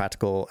really good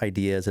practical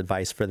ideas,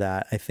 advice for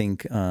that. I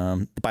think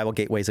the Bible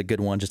Gateway is a good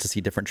one just to see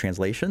different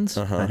translations.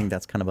 I think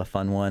that's kind of a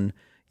fun one.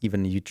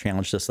 Even you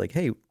challenged us like,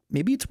 hey,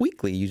 maybe it's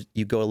weekly.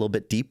 You go a little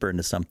bit deeper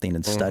into something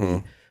and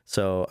study.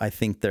 So I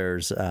think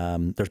there's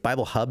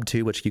Bible Hub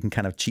too, which you can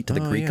kind of cheat to the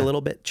Greek a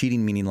little bit.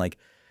 Cheating meaning like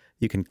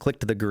you can click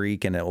to the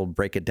Greek and it will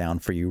break it down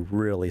for you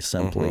really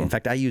simply. In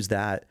fact, I use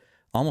that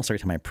almost every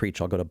time I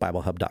preach. I'll go to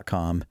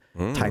BibleHub.com,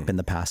 type in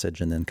the passage,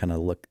 and then kind of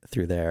look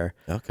through there.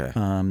 Okay.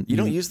 You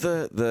don't use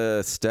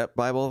the Step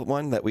Bible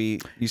one that we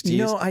used to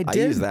use? No, I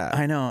did. I use that.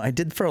 I know. I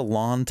did for a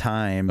long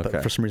time, but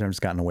for some reason I've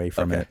just gotten away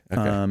from it.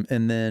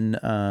 And then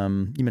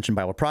you mentioned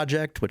Bible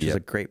Project, which is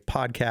a great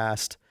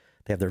podcast.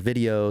 They have their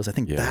videos. I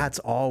think that's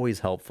always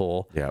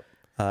helpful. Yep.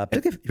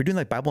 Particularly if you're doing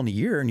like Bible in a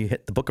year and you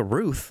hit the book of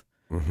Ruth,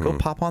 go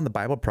pop on the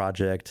Bible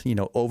Project,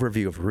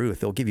 overview of Ruth.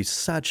 It'll give you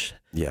such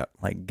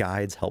like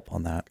guides, help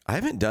on that. I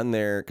haven't done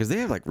their, because they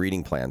have like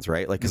reading plans,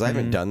 right? Like, because I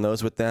haven't done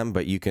those with them,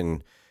 but you can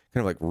kind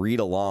of like read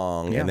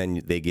along and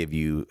then they give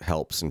you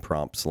helps and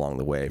prompts along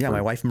the way. Yeah,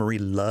 my wife Marie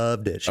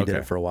loved it. She did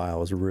it for a while. It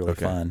was really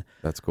fun.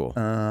 That's cool.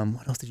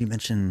 What else did you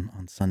mention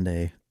on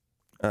Sunday?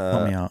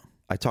 Help me out.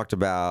 I talked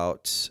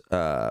about,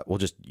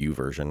 just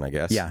YouVersion, I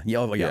guess. Yeah,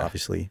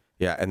 obviously.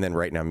 Yeah, and then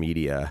Right Now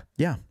Media.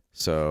 Yeah.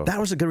 So that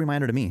was a good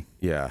reminder to me.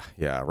 Yeah.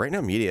 Right Now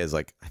Media is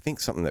like, I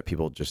think something that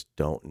people just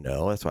don't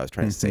know. That's why I was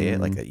trying to say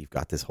it. Like that you've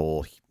got this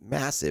whole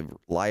massive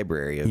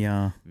library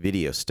of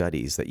video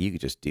studies that you could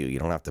just do. You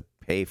don't have to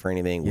pay for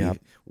anything.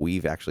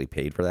 We've actually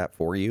paid for that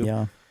for you.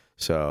 Yeah.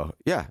 So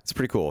yeah, it's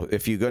pretty cool.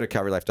 If you go to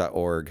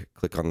calvarylife.org,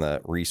 click on the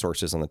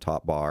resources on the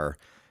top bar,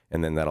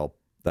 and then that'll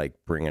like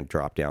bring a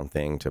drop down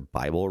thing to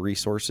Bible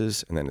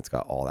resources. And then it's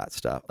got all that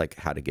stuff, like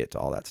how to get to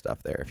all that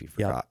stuff there if you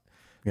forgot.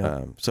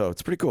 So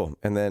it's pretty cool.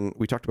 And then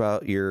we talked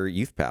about your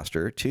youth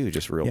pastor too,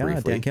 just real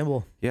briefly. Dan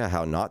Kimball. Yeah,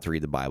 how not to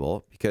read the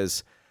Bible,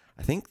 because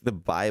I think the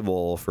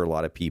Bible for a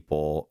lot of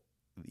people,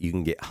 you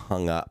can get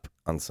hung up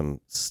on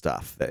some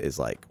stuff that is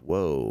like,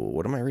 whoa,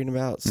 what am I reading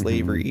about?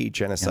 Slavery,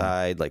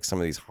 genocide, like some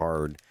of these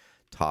hard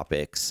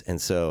topics.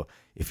 And so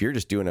if you're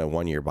just doing a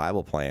 1-year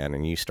Bible plan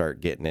and you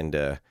start getting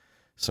into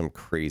some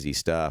crazy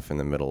stuff in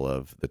the middle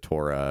of the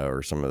Torah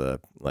or some of the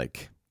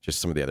like just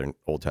some of the other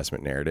Old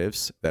Testament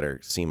narratives that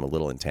seem a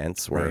little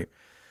intense, where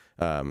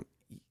I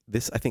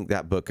think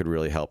that book could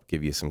really help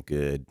give you some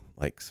good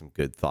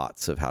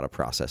thoughts of how to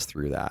process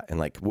through that. And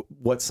like,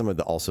 what's some of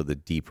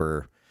the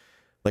deeper,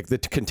 like the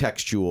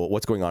contextual,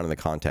 what's going on in the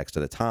context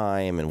of the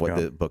time and what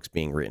the book's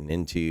being written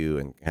into,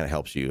 and kind of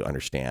helps you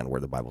understand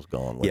where the Bible's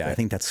going with it. I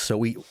think that's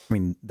so,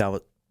 that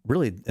was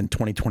really in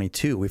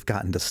 2022, we've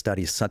gotten to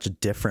study such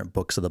different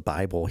books of the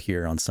Bible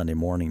here on Sunday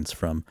mornings,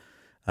 from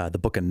the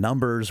book of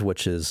Numbers,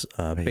 which is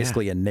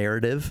basically a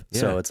narrative.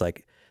 So it's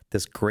like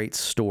this great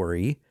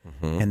story.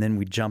 And then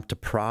we jump to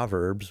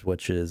Proverbs,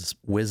 which is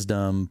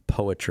wisdom,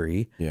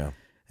 poetry. Yeah.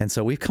 And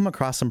so we've come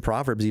across some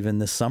Proverbs even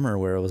this summer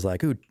where it was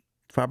like, ooh,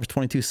 Proverbs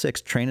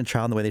 22:6, train a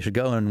child in the way they should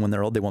go, and when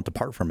they're old, they won't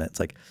depart from it. It's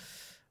like,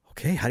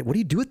 okay, what do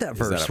you do with that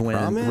verse? Is that a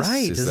promise?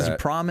 Is this a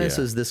promise?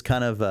 Is this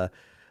kind of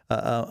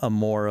a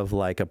more of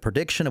like a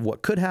prediction of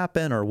what could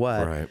happen or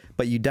what? Right.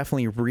 But you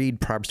definitely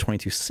read Proverbs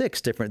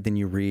 22:6 different than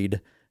you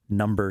read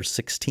Numbers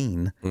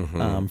 16,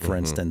 for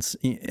instance.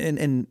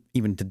 And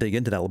even to dig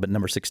into that a little bit,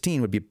 number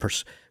 16 would be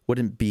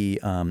wouldn't be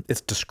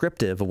it's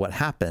descriptive of what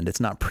happened. It's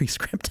not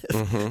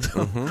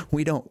prescriptive.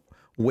 We don't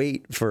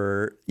wait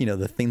for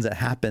the things that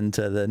happened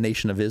to the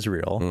nation of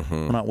Israel.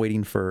 We're not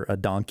waiting for a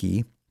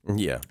donkey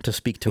to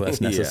speak to us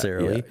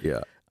necessarily.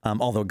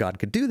 Although God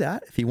could do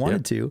that if he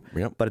wanted to,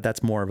 but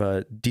that's more of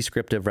a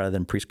descriptive rather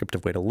than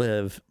prescriptive way to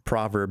live.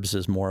 Proverbs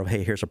is more of,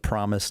 hey, here's a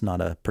promise, not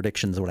a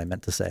prediction is what I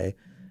meant to say.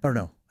 Or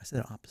no, I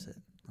said the opposite.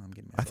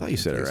 I thought you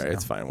said it right.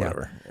 It's fine,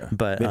 whatever. Yeah.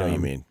 But they know what you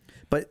mean.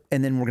 But,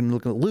 and then we're going to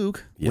look at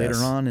Luke later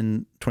on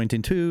in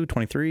 22,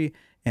 23,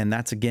 and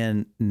that's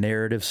again,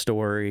 narrative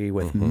story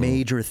with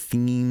major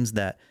themes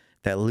that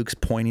Luke's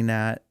pointing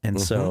at.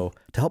 And so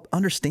to help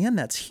understand,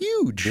 that's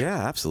huge.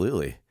 Yeah,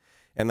 absolutely.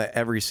 And that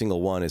every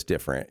single one is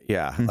different.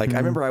 Yeah. Like I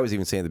remember I was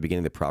even saying at the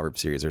beginning of the proverb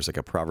series, there's like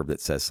a proverb that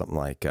says something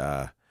like,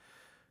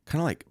 kind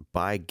of like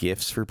buy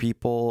gifts for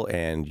people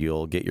and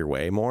you'll get your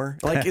way more.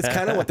 Like it's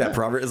kind of what that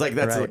proverb is like.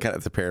 That's kind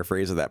of the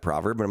paraphrase of that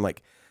proverb. But I'm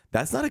like,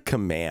 that's not a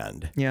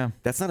command. Yeah.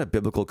 That's not a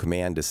biblical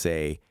command to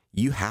say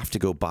you have to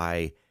go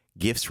buy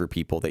gifts for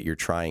people that you're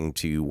trying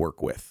to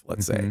work with,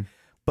 let's say.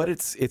 But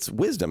it's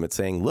wisdom. It's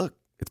saying, look,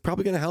 it's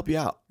probably going to help you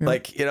out. Yeah.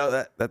 Like, you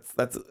know,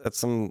 that's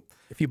some.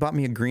 If you bought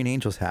me a Green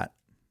Angels hat,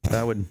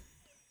 that would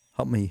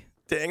help me.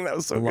 Dang, that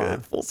was so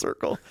good. Full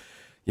circle.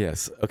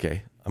 Yes.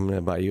 Okay. I'm going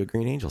to buy you a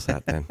Green Angels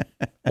hat then.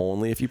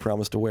 Only if you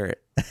promise to wear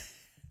it.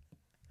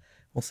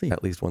 We'll see.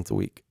 At least once a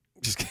week.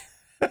 Just kidding.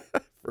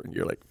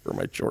 You're like, for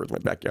my chores, my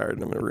backyard,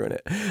 and I'm going to ruin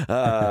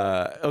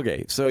it.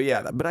 Okay. So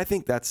yeah, but I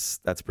think that's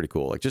pretty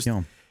cool. Like just,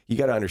 you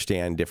got to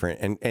understand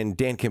different, and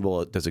Dan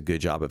Kimball does a good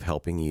job of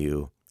helping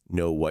you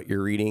know what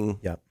you're reading.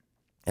 Yep.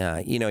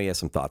 You know, he has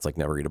some thoughts like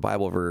never read a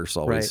Bible verse,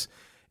 always.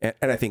 Right.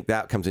 And I think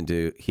that comes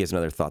into, he has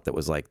another thought that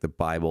was like, the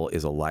Bible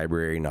is a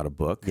library, not a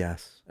book.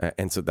 Yes.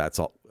 And so that's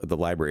all, the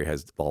library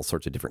has all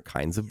sorts of different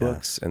kinds of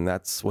books, and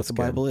that's what the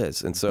Bible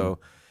is. And so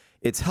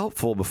it's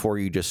helpful before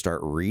you just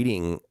start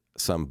reading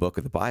some book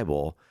of the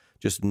Bible,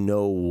 just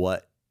know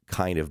what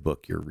kind of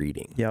book you're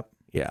reading. Yep.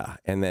 Yeah.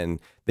 And then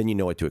you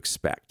know what to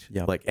expect.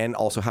 Yep. Like, and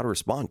also how to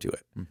respond to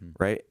it.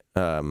 Right.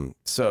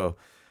 So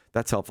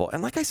that's helpful.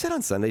 And like I said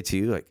on Sunday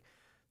too, like,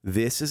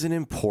 this is an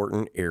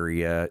important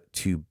area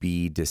to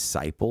be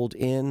discipled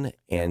in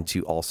and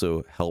to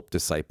also help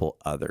disciple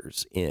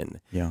others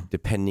in,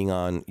 depending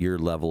on your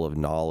level of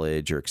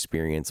knowledge or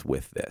experience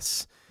with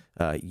this.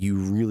 You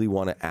really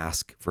want to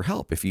ask for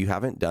help. If you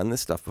haven't done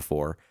this stuff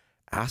before,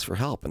 ask for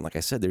help. And like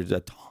I said, there's a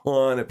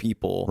ton of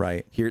people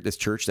here at this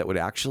church that would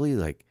actually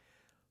like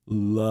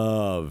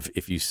love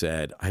if you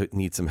said, I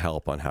need some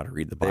help on how to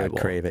read the Bible. They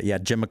would crave it. Yeah.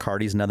 Jim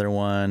McCarty's another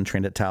one,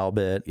 trained at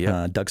Talbot.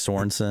 Doug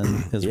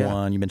Sorensen is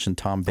one. You mentioned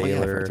Tom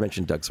Baylor. I forgot to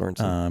mention Doug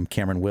Sorensen.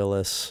 Cameron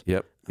Willis.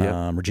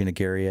 Regina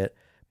Garriott.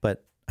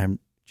 But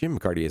Jim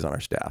McCarty is on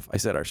our staff. I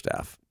said our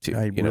staff too.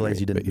 I realized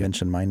you didn't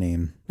mention my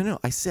name. No,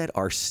 I said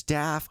our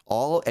staff,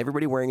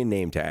 everybody wearing a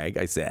name tag,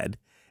 I said.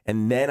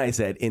 And then I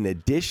said, in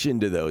addition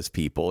to those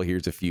people,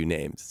 here's a few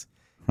names.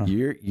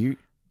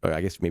 I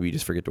guess maybe you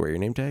just forget to wear your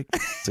name tag,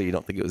 so you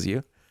don't think it was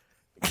you.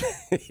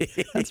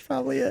 That's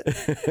probably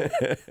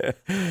it.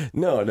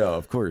 No,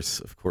 of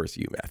course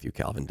you, Matthew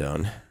Calvin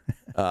Doan.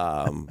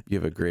 You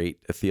have a great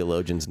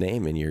theologian's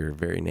name in your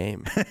very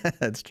name.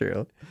 That's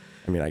true.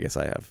 I mean, I guess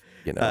I have,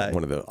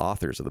 one of the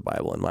authors of the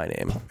Bible in my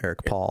name. Eric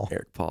Paul.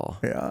 Eric Paul.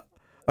 Yeah.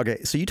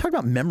 Okay, so you talked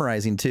about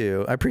memorizing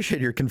too. I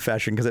appreciate your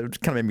confession because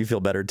it kind of made me feel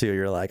better too.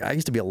 You're like, I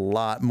used to be a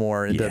lot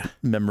more into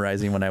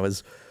memorizing when I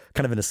was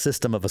kind of in a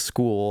system of a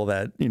school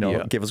that,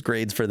 gave us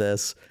grades for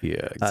this. Yeah,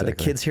 exactly. The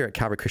kids here at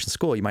Calvary Christian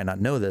School, you might not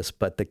know this,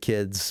 but the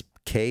kids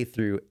K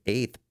through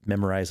 8th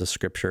memorize a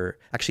scripture.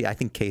 Actually, I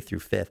think K through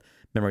 5th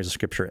memorize a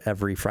scripture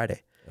every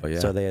Friday. Oh, yeah.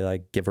 So they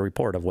like give a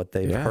report of what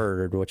they've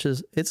heard, which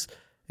is,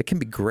 it can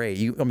be great.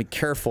 Be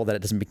careful that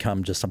it doesn't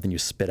become just something you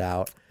spit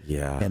out.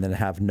 Yeah. And then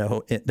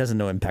it doesn't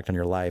no impact on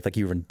your life. Like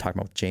you were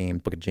talking about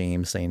James, book of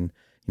James saying,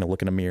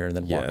 look in a mirror and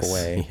then walk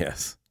away.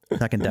 Yes.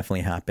 That can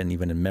definitely happen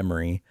even in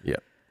memory. Yeah.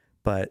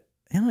 But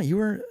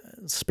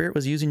Spirit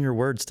was using your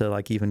words to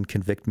like even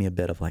convict me a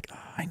bit of like,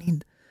 I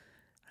need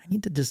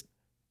to just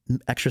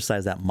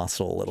exercise that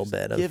muscle a little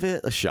bit. Give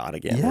it a shot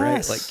again,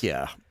 right? Like,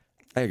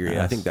 I agree.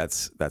 Yes. I think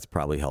that's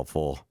probably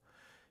helpful.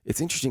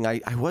 It's interesting. I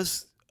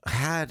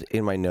had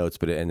in my notes,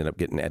 but it ended up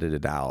getting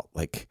edited out.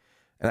 Like,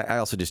 and I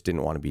also just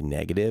didn't want to be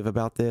negative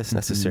about this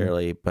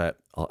necessarily, but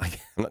I'm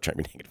not trying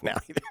to be negative now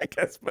either, I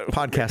guess. But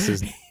podcast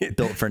is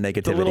built for negativity.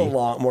 It's a little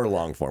more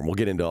long form. We'll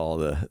get into all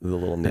the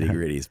little nitty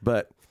gritties,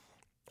 but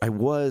I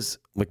was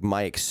like,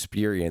 my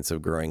experience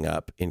of growing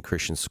up in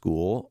Christian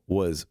school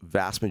was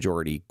vast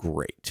majority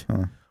great.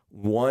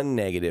 One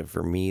negative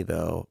for me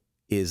though,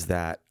 is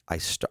that I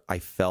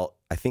felt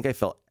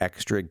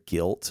extra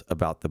guilt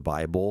about the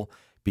Bible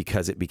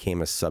because it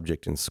became a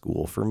subject in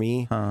school for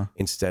me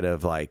instead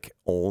of like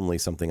only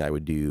something I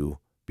would do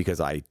because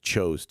I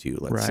chose to,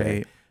 let's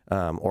say,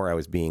 or I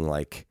was being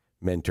like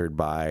mentored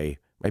by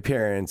my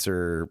parents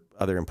or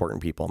other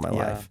important people in my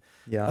life.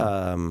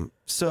 Yeah.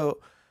 So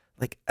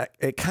like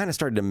it kind of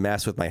started to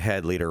mess with my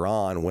head later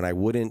on when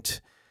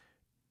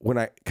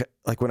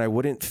like when I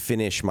wouldn't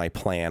finish my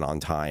plan on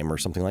time or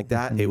something like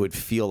that, it would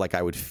feel like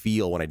I would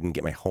feel when I didn't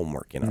get my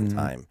homework in on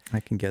time. I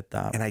can get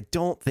that. And I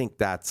don't think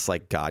that's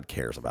like God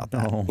cares about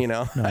that. No, You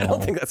know, I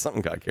don't think that's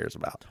something God cares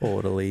about.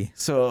 Totally.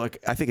 So like,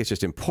 I think it's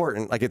just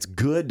important. Like it's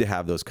good to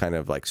have those kind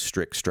of like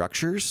strict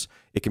structures.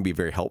 It can be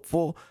very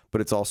helpful,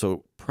 but it's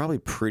also probably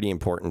pretty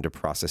important to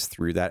process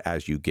through that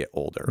as you get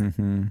older.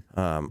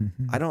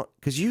 I don't,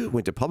 because you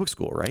went to public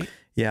school, right?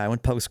 Yeah, I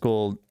went to public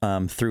school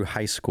through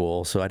high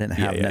school, so I didn't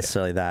have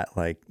necessarily that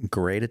like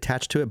grade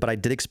attached to it. But I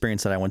did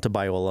experience that. I went to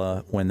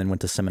Biola, then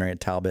went to seminary at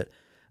Talbot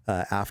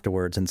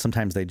afterwards. And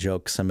sometimes they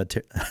joke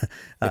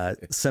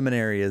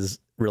seminary is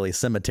really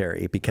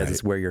cemetery because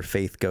it's where your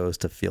faith goes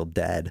to feel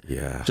dead.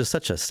 Yeah, just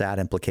such a sad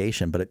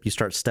implication. But you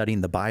start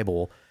studying the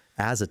Bible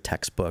as a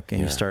textbook, and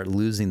you start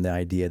losing the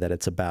idea that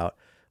it's about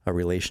a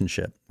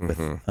relationship with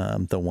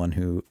the one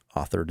who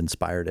authored,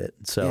 inspired it.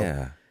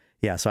 So.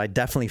 Yeah, so I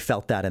definitely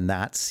felt that in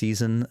that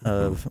season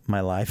of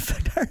my life.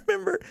 I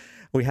remember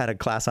we had a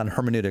class on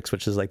hermeneutics,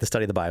 which is like the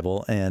study of the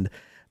Bible, and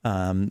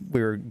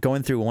we were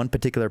going through one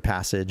particular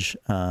passage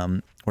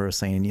where it was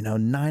saying,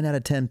 9 out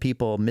of 10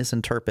 people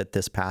misinterpret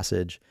this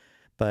passage,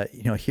 but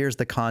here's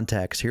the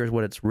context, here's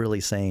what it's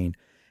really saying.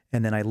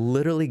 And then I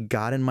literally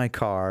got in my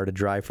car to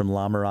drive from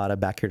La Mirada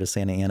back here to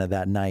Santa Ana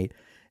that night,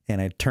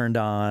 and I turned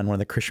on one of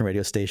the Christian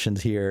radio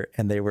stations here,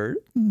 and they were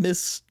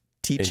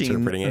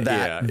teaching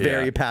that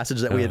very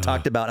passage that we had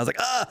talked about. And I was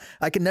like,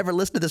 I can never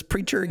listen to this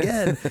preacher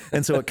again.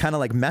 And so it kind of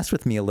like messed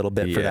with me a little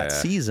bit for that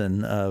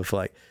season of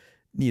like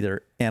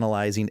either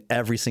analyzing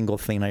every single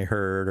thing I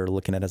heard or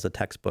looking at it as a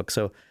textbook.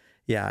 So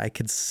yeah, I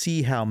could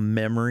see how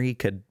memory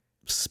could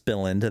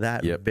spill into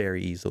that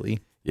very easily.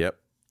 Yep.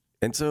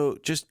 And so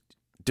just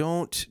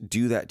don't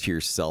do that to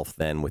yourself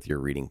then with your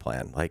reading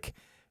plan. Like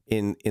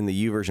in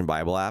the YouVersion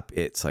Bible app,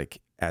 it's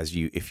like,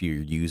 if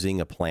you're using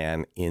a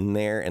plan in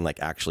there and like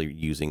actually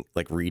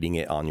reading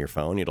it on your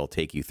phone, it'll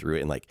take you through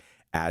it. And like,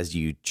 as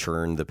you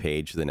churn the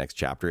page to the next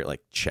chapter, it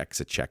like checks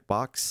a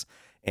checkbox,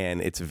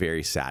 and it's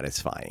very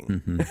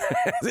satisfying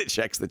as it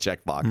checks the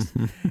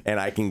checkbox. And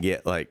I can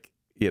get like,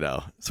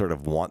 sort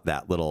of want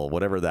that little,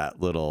 whatever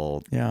that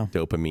little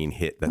dopamine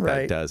hit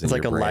that does. It's in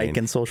like your a brain. like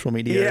in social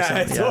media.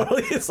 Yeah,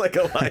 totally. It's like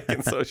a like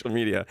in social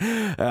media.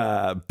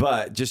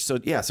 But just so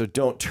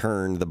don't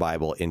turn the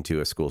Bible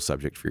into a school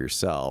subject for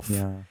yourself.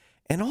 Yeah.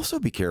 And also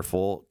be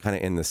careful kind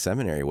of in the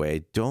seminary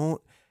way.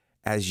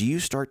 As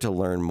you start to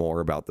learn more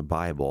about the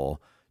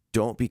Bible,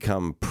 don't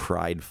become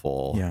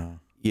prideful. Yeah.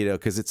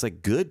 Because it's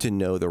like good to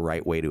know the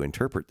right way to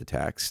interpret the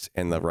text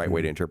and the right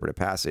way to interpret a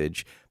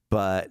passage,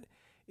 but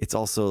it's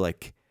also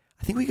like,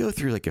 I think we go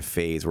through like a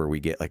phase where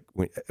we get like,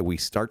 we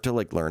start to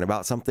like learn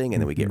about something,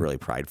 and then we get really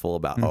prideful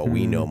about,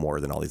 we know more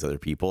than all these other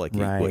people, like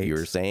what you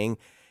were saying.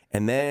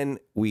 And then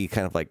we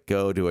kind of like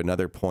go to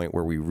another point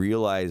where we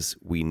realize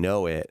we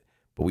know it,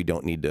 but we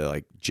don't need to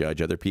like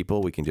judge other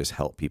people. We can just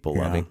help people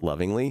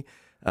lovingly.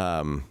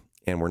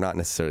 And we're not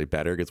necessarily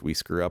better because we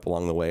screw up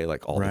along the way,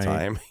 like all the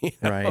time.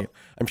 Right.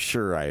 I'm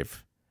sure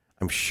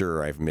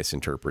I've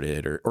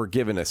misinterpreted or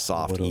given a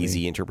soft,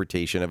 easy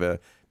interpretation of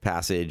a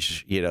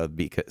passage,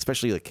 because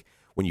especially like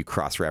when you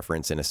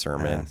cross-reference in a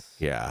sermon. Yes.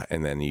 Yeah.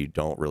 And then you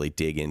don't really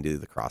dig into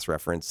the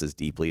cross-reference as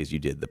deeply as you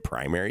did the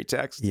primary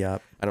text.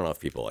 Yep. I don't know if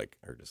people like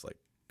are just like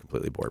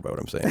completely bored by what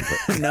I'm saying.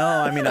 But. No,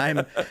 I mean,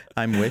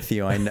 I'm with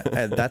you. I know,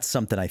 that's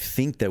something I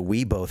think that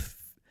we both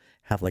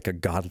have like a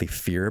godly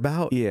fear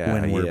about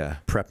when we're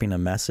prepping a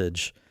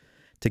message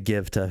to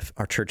give to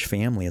our church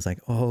family. Is like,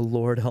 oh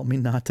Lord, help me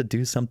not to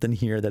do something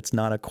here that's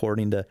not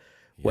according to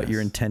what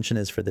your intention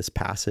is for this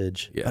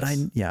passage. Yes.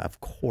 But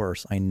of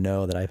course, I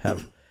know that I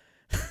have.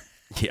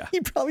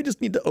 You probably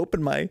just need to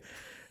open my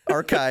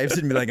archives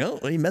and be like, oh,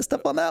 he messed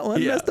up on that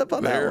one. Messed up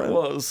on that one. There it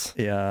was.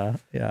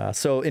 Yeah.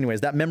 So,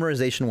 anyways, that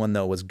memorization one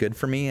though was good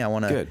for me. I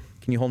want to. Good.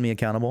 Can you hold me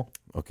accountable?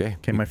 Okay.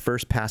 My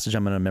first passage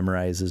I'm going to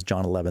memorize is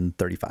John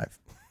 11:35.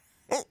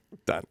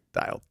 Done.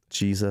 Dialed.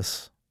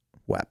 Jesus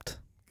wept.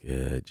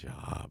 Good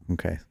job.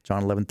 Okay.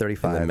 John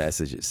 11:35. In the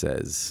message it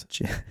says,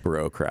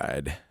 bro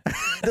cried.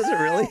 Does it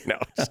really? No,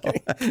 just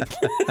kidding.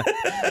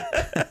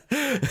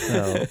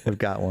 No, we've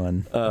got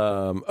one.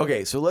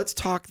 Okay, so let's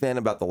talk then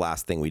about the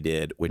last thing we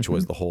did, which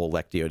was the whole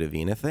Lectio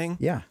Divina thing.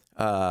 Yeah.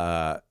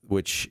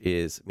 Which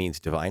means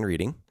divine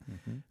reading.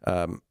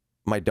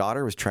 My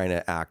daughter was trying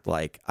to act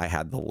like I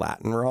had the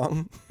Latin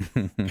wrong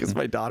because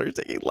my daughter's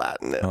taking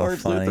Latin at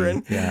Orange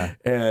Lutheran. Yeah.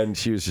 And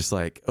she was just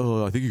like,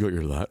 oh, I think you got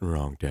your Latin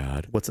wrong,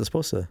 Dad. What's it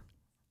supposed to?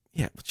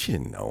 Yeah, but she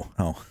didn't know.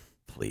 Oh,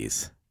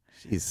 please.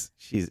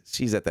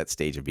 She's at that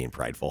stage of being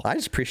prideful. I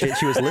just appreciate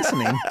she was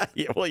listening.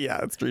 Yeah,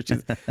 that's true.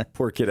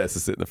 Poor kid has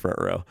to sit in the front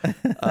row.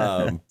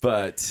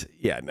 But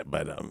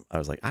I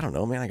was like, I don't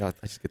know, man. I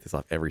just get this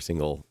off every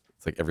single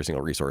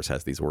resource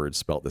has these words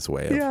spelt this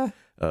way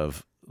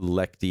of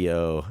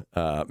lectio,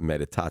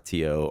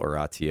 meditatio,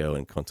 oratio,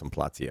 and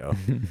contemplatio.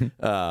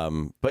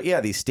 But yeah,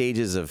 these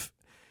stages of,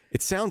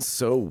 it sounds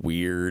so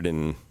weird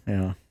and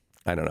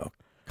I don't know,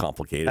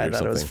 complicated or something. I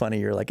thought it was funny.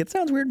 You're like, it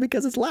sounds weird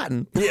because it's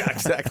Latin. Yeah,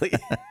 exactly.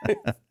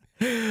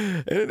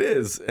 And it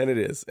is.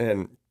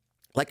 And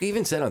like I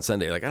even said on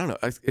Sunday, like, I don't know,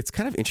 it's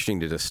kind of interesting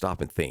to just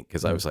stop and think,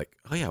 because I was like,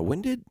 oh yeah,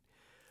 when did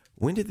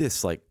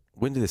this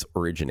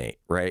originate,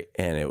 right?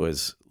 And it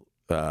was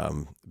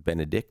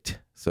Benedict,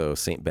 so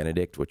Saint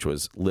Benedict, which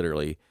was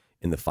literally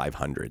in the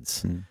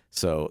 500s.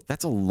 So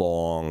that's a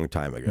long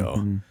time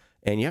ago.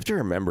 And you have to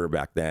remember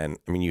back then,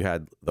 I mean, you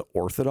had the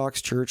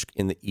Orthodox Church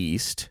in the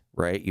East,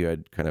 right? You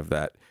had kind of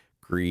that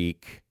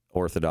Greek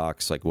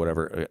Orthodox, like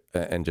whatever,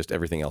 and just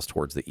everything else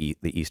towards the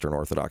Eastern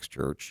Orthodox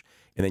Church.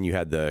 And then you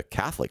had the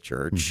Catholic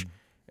Church,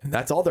 and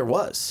that's all there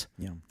was.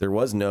 Yeah. There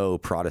was no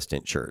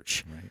Protestant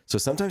church. Right. So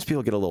sometimes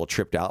people get a little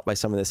tripped out by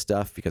some of this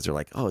stuff because they're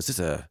like, oh, is this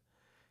a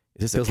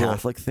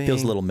Catholic thing?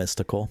 Feels a little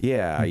mystical.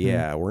 Yeah,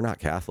 yeah, we're not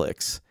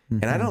Catholics.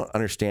 And I don't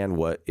understand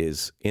what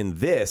is in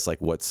this,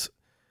 like what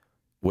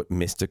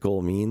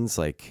mystical means,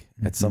 like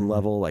at some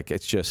level. Like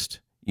it's just,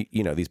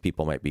 you know, these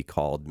people might be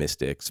called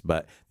mystics,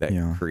 but that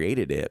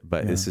created it.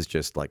 But this is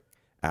just like,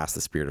 ask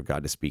the Spirit of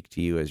God to speak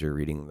to you as you're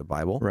reading the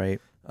Bible.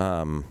 Right.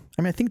 I mean,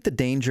 I think the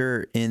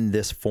danger in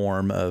this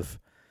form of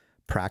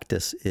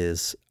practice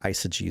is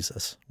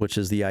eisegesis, which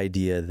is the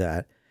idea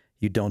that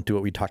you don't do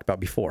what we talked about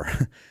before,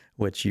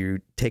 which you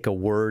take a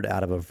word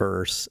out of a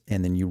verse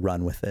and then you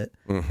run with it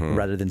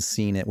rather than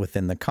seeing it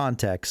within the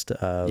context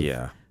of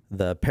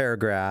the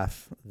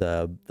paragraph,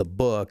 the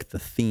book, the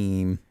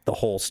theme, the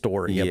whole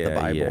story of the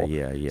Bible.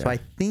 So I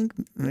think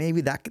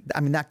maybe that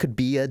could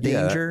be a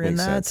danger in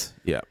that. Sense.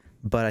 Yeah.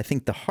 But I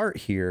think the heart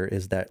here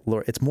is that,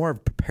 Lord, it's more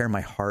of prepare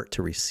my heart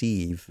to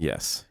receive.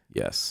 Yes.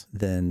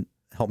 Than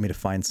help me to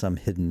find some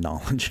hidden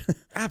knowledge.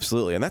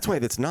 Absolutely. And that's why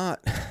that's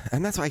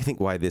why I think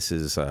why this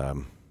is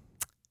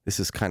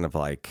kind of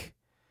like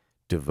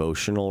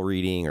devotional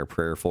reading or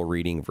prayerful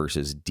reading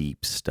versus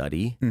deep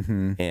study.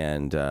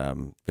 And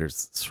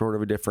there's sort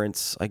of a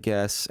difference, I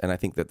guess. And I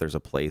think that there's a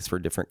place for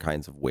different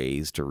kinds of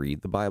ways to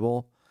read the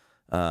Bible.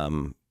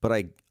 But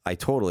I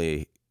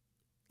totally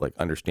like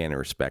understand and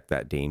respect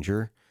that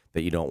danger,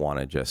 that you don't want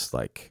to just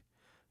like,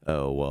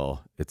 oh,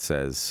 well, it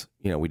says,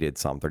 you know, we did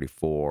Psalm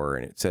 34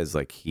 and it says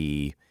like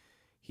he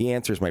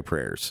answers my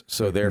prayers.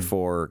 So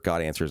therefore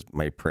God answers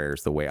my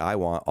prayers the way I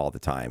want all the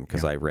time.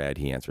 Cause I read,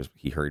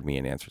 he heard me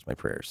and answers my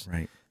prayers.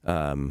 Right.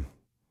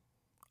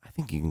 I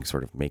think you can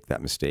sort of make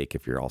that mistake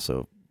if you're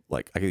also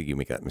like, I think you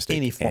make that mistake.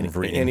 Any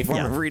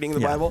form of reading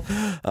the Bible.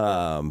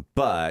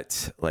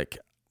 But like,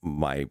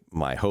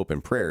 my hope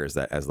and prayer is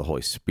that as the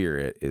Holy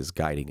Spirit is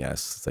guiding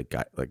us, it's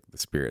like the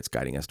Spirit's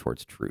guiding us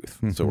towards truth.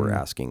 So we're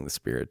asking the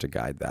Spirit to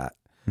guide that.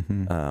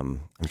 I'm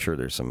sure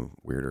there's some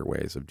weirder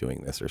ways of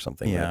doing this or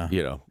something. That,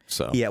 you know,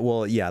 so. Yeah.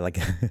 Well, yeah. Like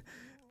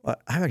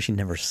I've actually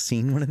never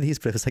seen one of these,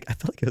 but it was like, I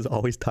feel like it was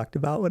always talked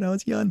about when I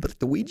was young, but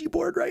the Ouija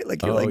board, right?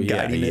 Like you're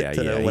guiding it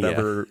to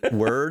whatever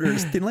word or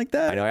something like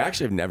that. I know. I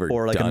actually have never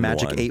or like done a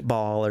magic one.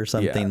 8-ball or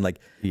something like,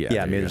 maybe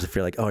there's a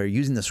fear like, oh, you're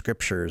using the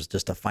scriptures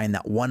just to find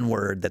that one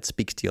word that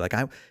speaks to you. Like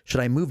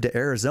should I move to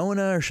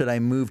Arizona or should I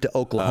move to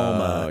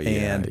Oklahoma?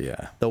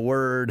 The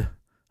word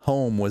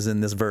home was in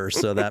this verse.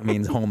 So that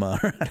means Homa.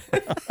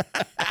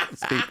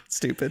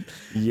 Stupid.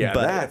 Yeah,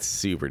 but that's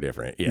super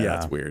different. Yeah,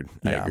 that's weird.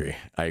 I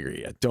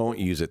agree. Yeah, don't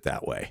use it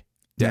that way.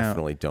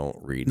 Definitely don't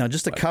read. Now,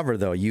 just to cover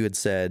though, you had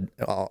said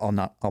I'll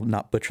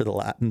not butcher the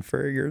Latin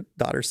for your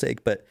daughter's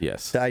sake, but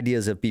yes, the idea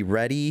is of be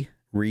ready,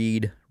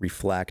 read,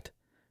 reflect,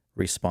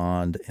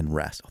 respond, and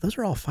rest. Oh, those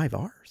are all 5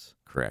 R's.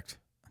 Correct.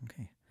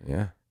 Okay.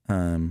 Yeah.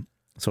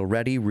 So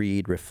ready,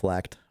 read,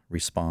 reflect,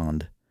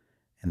 respond,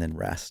 and then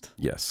rest.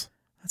 Yes.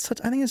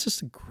 I think it's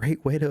just a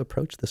great way to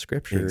approach the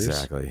scriptures.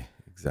 Exactly.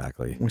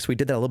 So we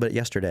did that a little bit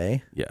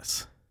yesterday.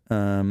 Yes.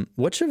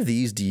 Which of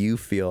these do you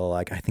feel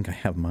like, I think I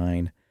have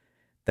mine,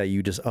 that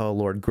you just, oh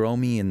Lord, grow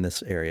me in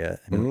this area?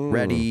 I mean,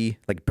 ready,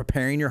 like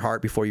preparing your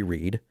heart before you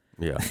read.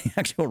 Yeah. The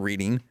actual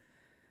reading,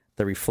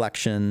 the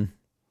reflection,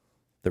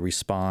 the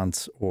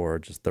response, or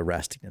just the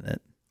resting in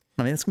it.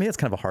 I mean, that's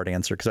kind of a hard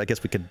answer because I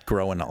guess we could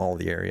grow in all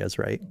the areas,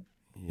 right?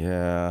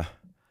 Yeah.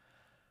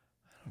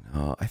 I don't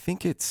know. I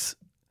think this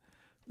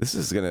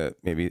is going to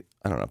maybe,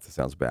 I don't know if this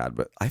sounds bad,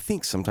 but I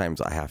think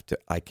sometimes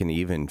I can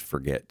even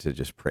forget to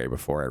just pray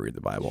before I read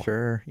the Bible.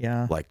 Sure.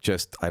 Yeah. Like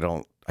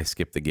I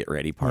skip the get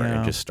ready part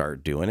and just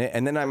start doing it.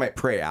 And then I might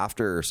pray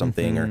after or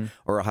something,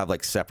 or I'll have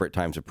like separate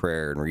times of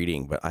prayer and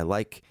reading. But I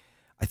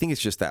think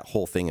it's just that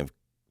whole thing of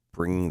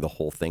bringing the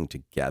whole thing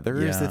together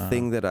is the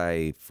thing that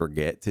I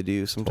forget to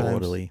do sometimes.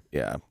 Totally.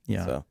 Yeah.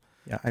 Yeah. So.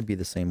 Yeah. I'd be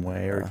the same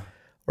way,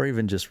 or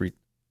even just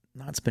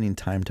not spending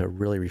time to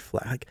really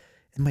reflect. Like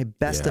in my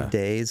best of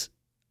days,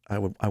 I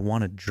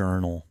want to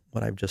journal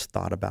what I've just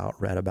thought about,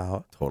 read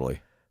about.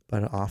 Totally.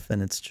 But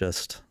often it's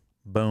just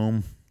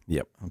boom.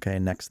 Yep. Okay.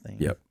 Next thing.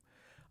 Yep.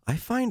 I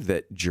find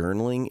that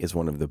journaling is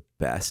one of the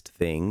best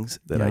things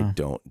that I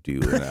don't do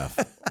enough.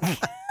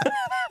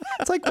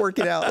 It's like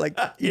working out. Like,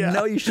 you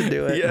know you should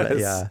do it. Yes. But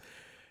yeah.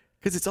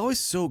 Because it's always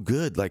so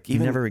good. Like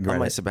even never regret on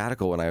my it.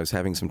 sabbatical when I was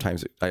having some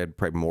times, I had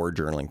probably more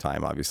journaling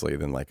time, obviously,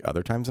 than like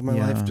other times in my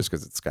life, just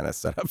because it's kind of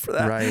set up for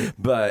that. Right.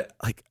 But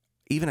like,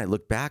 even I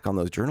look back on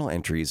those journal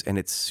entries and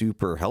it's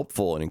super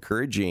helpful and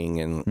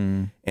encouraging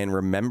and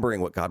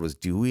remembering what God was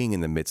doing in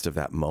the midst of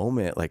that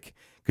moment. Like,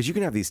 because you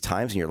can have these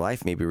times in your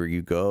life maybe where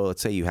you go,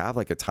 let's say you have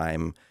like a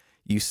time,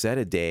 you set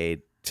a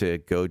day to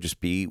go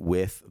just be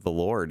with the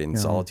Lord in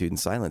solitude and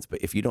silence.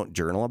 But if you don't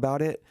journal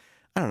about it,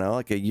 I don't know,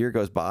 like a year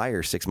goes by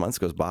or 6 months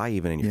goes by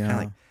even, and you're kind of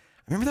like, I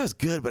remember that was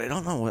good, but I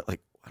don't know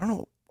I don't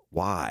know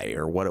why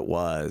or what it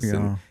was. Yeah.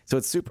 And so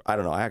it's super, I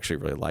don't know. I actually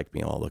really like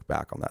being able to look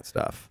back on that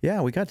stuff.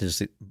 Yeah, we got to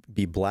just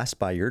be blessed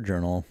by your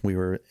journal. We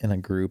were in a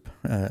group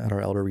at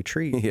our elder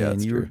retreat, Yeah, and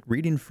that's you were true.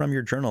 reading from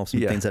your journal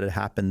some things that had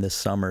happened this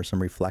summer,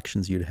 some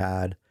reflections you'd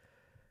had.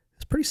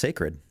 It's pretty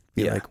sacred.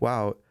 Be like,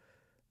 wow,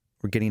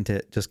 we're getting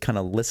to just kind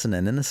of listen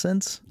in a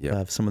sense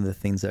of some of the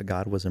things that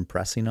God was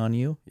impressing on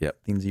you,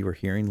 things you were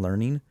hearing,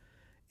 learning.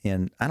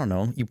 And I don't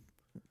know, you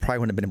probably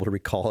wouldn't have been able to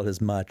recall it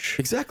as much.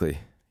 Exactly.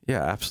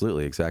 Yeah,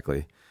 absolutely.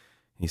 Exactly.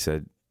 He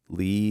said,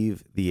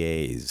 leave the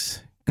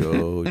A's,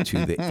 go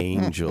to the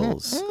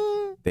angels.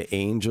 The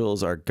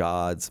angels are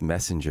God's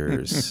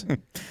messengers.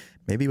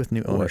 Maybe with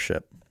new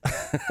ownership.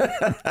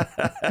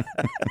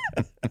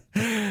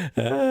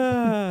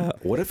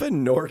 What if a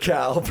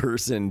NorCal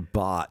person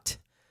bought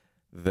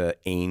the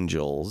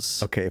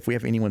Angels? Okay, if we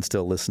have anyone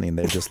still listening,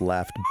 they just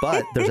left.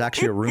 But there's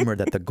actually a rumor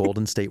that the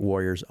Golden State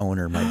Warriors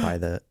owner might buy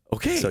the.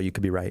 Okay. So you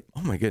could be right.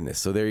 Oh my goodness.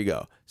 So there you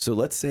go. So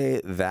let's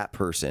say that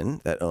person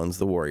that owns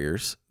the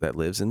Warriors that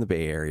lives in the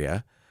Bay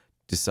Area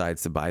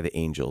decides to buy the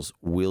Angels.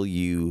 Will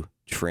you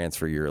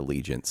transfer your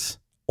allegiance?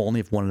 Only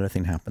if one other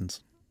thing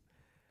happens.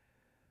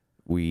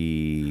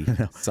 We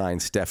sign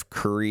Steph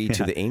Curry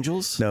to the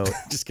Angels? No,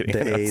 just kidding.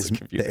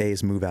 The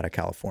A's move out of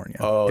California.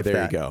 Oh, If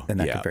there you go. And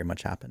that Yeah. could very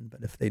much happen.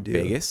 But if they do,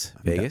 Vegas?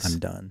 I'm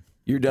done.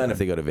 You're done if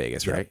they go to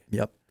Vegas, right?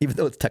 Yep. Even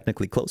though it's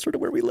technically closer to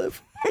where we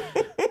live.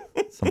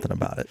 Something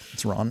about it.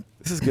 It's wrong.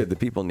 This is good. The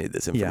people need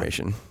this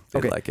information. They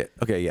Okay. like it.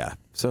 Okay, yeah.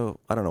 So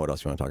I don't know what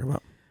else you want to talk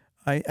about.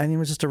 I mean, it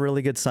was just a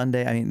really good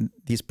Sunday. I mean,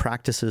 these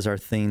practices are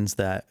things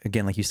that,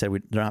 again, like you said,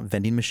 they're not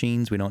vending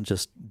machines. We don't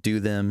just do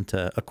them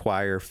to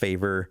acquire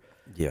favor,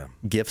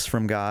 gifts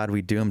from God.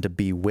 We do them to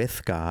be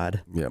with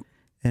God. Yep.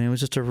 And it was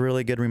just a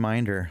really good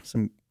reminder.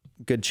 Some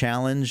good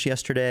challenge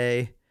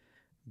yesterday,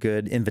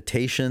 good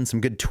invitation,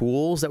 some good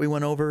tools that we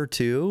went over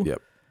too.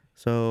 Yep.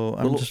 So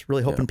I'm just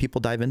really hoping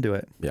people dive into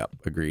it. Yep.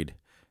 Agreed.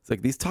 It's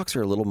like these talks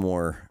are a little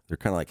more, they're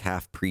kind of like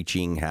half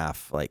preaching,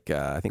 half like,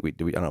 I think I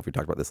don't know if we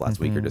talked about this last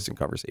week or just in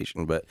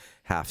conversation, but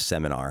half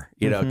seminar,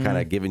 you know, kind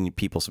of giving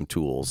people some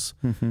tools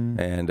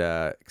and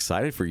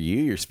excited for you.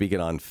 You're speaking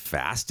on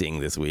fasting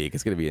this week.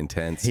 It's going to be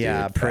intense.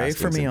 Yeah. Dude. Pray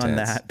for Fasting's me on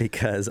intense. that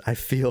because I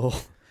feel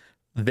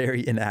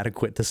very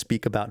inadequate to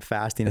speak about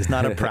fasting. It's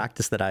not a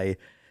practice that I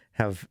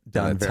have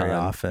done very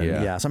often.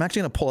 Yeah. So I'm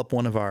actually going to pull up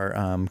one of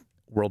our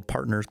world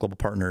partners, global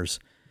partners,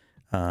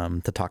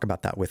 to talk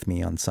about that with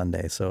me on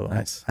Sunday. So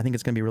Nice. I think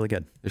it's going to be really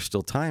good. There's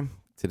still time.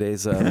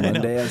 Today's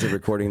Monday as of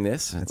recording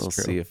this. We'll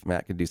true. see if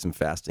Matt can do some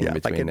fasting in if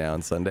I between can- now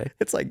and Sunday.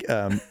 It's like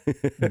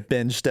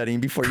binge studying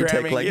before you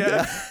take like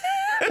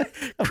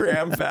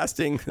Cram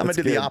fasting. I'm going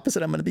to do the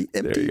opposite. I'm going to be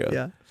empty. There you go.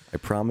 Yeah. I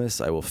promise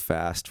I will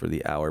fast for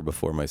the hour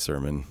before my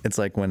sermon. It's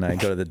like when I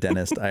go to the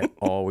dentist, I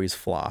always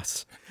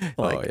floss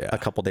a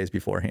couple days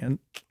beforehand.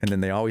 And then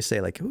they always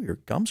say like, oh, your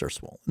gums are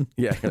swollen.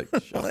 Yeah.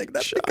 Like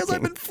that's because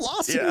I've been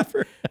flossing. Yeah.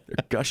 They're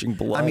gushing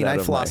blood. I mean, out I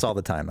of floss my... all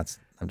the time.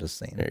 I'm just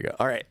saying. There you go.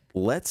 All right.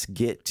 Let's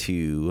get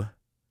to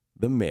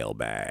the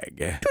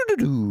mailbag.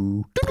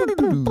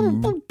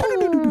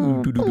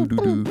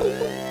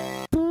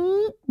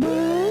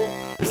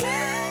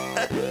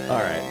 All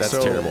right. That's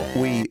terrible.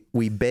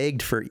 We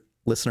begged for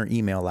listener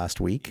email last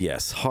week.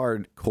 Yes.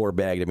 Hardcore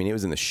bagged. I mean, it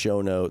was in the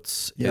show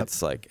notes. Yep.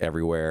 It's like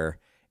everywhere.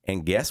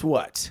 And guess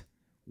what?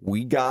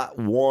 We got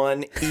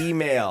one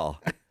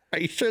email. Are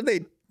you sure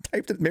they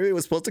typed it? Maybe it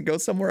was supposed to go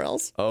somewhere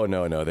else. Oh,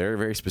 no. They're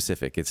very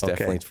specific. It's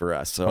definitely for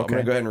us. So I'm Okay.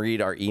 going to go ahead and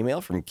read our email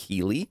from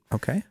Keely.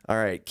 Okay. All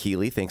right,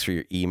 Keely, thanks for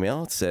your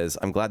email. It says,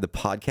 I'm glad the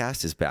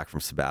podcast is back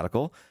from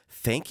sabbatical.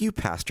 Thank you,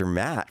 Pastor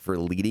Matt, for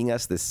leading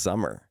us this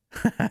summer.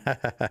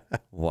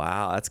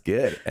 Wow, that's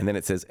good. And then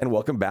it says, and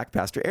welcome back,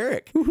 Pastor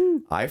Eric.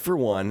 I, for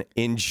one,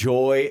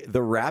 enjoy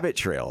the rabbit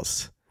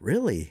trails.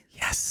 Really?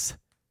 Yes.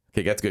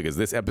 Okay, that's good because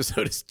this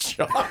episode is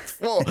chock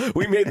full.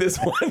 We made this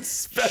one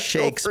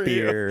special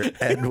Shakespeare,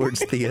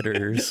 Edwards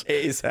Theaters.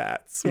 A's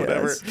hats,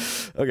 whatever.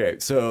 Yes. Okay,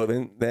 so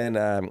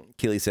then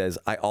Keely says,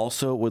 I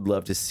also would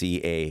love to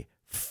see a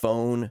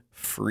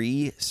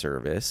phone-free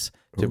service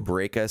to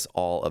break us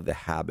all of the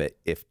habit,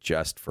 if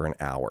just for an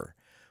hour.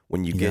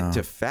 When you get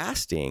to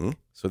fasting,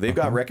 so they've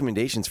got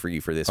recommendations for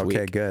you for this week.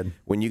 Okay, good.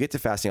 When you get to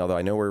fasting, although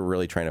I know we're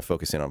really trying to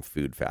focus in on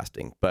food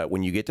fasting, but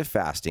when you get to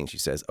fasting, she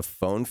says a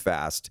phone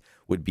fast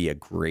would be a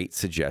great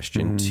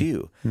suggestion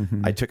too.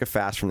 I took a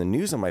fast from the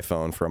news on my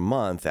phone for a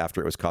month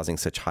after it was causing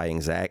such high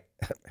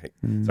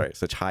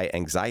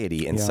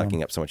anxiety, and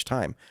sucking up so much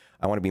time.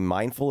 I want to be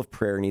mindful of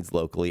prayer needs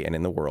locally and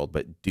in the world,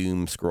 but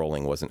doom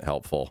scrolling wasn't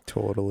helpful.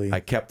 Totally. I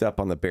kept up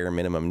on the bare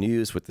minimum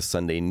news with the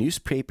Sunday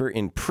newspaper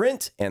in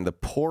print and the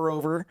pour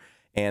over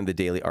and the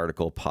daily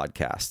article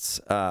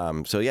podcasts.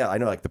 So yeah, I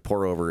know like the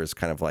pour over is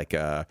kind of like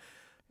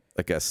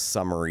like a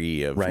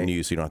summary of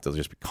news, so you don't have to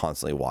just be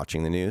constantly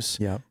watching the news.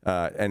 Yeah.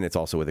 And it's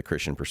also with a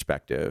Christian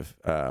perspective.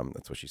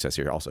 That's what she says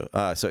here also.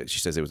 So she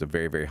says it was a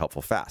very, very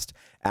helpful fast.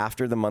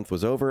 After the month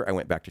was over, I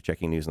went back to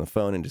checking news on the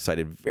phone and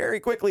decided very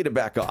quickly to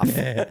back off.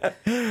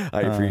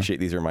 I appreciate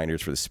these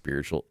reminders for the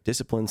spiritual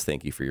disciplines.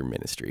 Thank you for your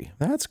ministry.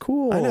 That's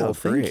cool. I know.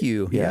 Thank great.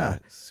 you. Yeah.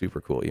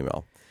 Super cool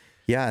email.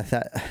 Yeah.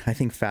 I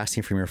think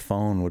fasting from your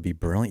phone would be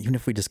brilliant. Even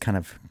if we just kind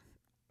of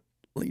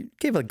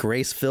gave a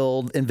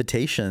grace-filled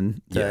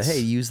invitation to, hey,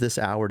 use this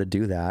hour to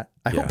do that.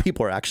 I hope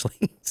people are actually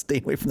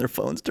staying away from their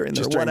phones during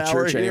their 1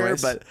 hour here,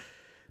 anyways.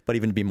 but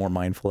even to be more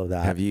mindful of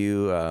that. Have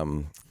you...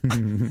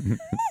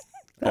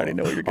 I already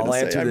know what you're going to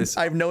say. Answer this.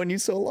 I've known you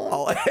so long.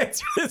 I'll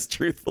answer this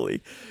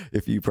truthfully,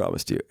 if you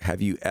promised to.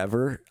 Have you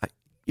ever...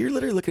 You're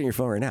literally looking at your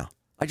phone right now.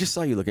 I just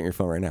saw you looking at your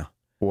phone right now.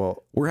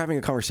 Well, we're having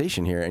a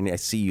conversation here, and I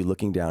see you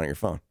looking down at your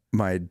phone.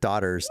 My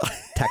daughter's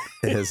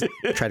has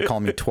tried to call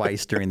me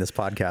twice during this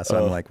podcast,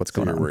 so I'm like, what's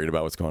going on? You're worried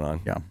about what's going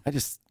on? Yeah. I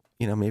just,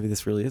 maybe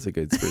this really is a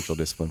good spiritual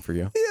discipline for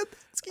you.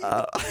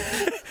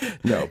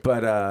 No,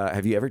 but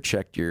have you ever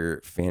checked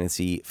your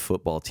fantasy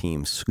football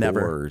team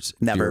scores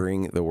Never.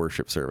 during the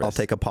worship service? I'll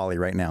take a poly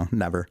right now.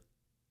 Never.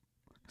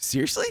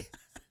 Seriously?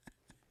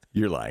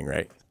 You're lying,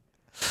 right?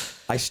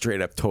 I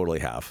straight up totally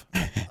have.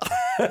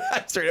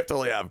 I straight up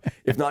totally have.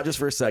 If not just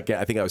for a second,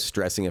 I think I was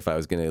stressing if I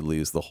was going to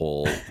lose the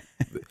whole...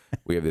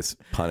 We have this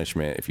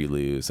punishment if you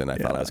lose, and I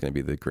thought I was going to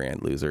be the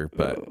grand loser,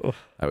 but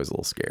I was a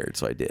little scared,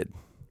 so I did.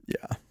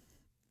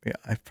 Yeah,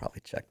 I've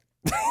probably checked.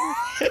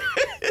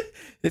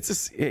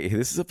 This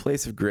is a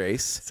place of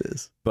grace. This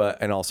is.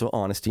 And also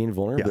honesty and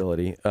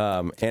vulnerability.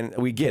 Yeah. And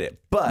we get it,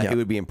 but it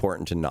would be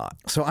important to not.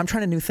 So I'm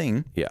trying a new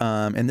thing. Yeah.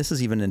 And this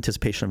is even in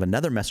anticipation of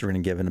another message we're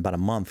going to give in about a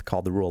month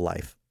called The Rule of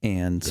Life.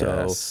 And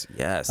so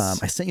yes.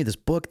 I sent you this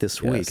book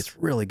this week. It's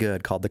really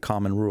good, called The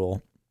Common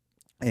Rule.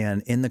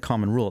 And in The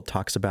Common Rule, it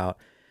talks about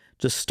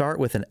just start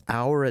with an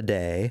hour a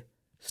day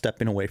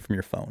stepping away from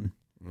your phone.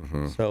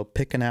 Mm-hmm. So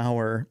pick an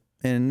hour.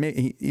 And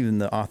maybe even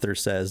the author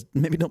says,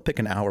 maybe don't pick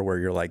an hour where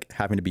you're like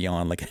having to be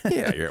on like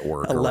you're at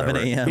work 11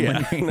 a.m.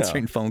 when you're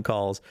answering phone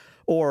calls,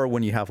 or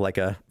when you have like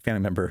a family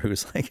member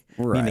who's like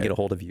needing to get a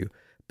hold of you.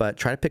 But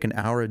try to pick an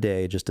hour a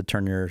day just to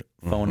turn your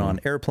phone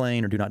on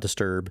airplane or do not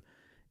disturb,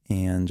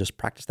 and just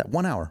practice that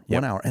 1 hour,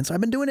 1 hour. And so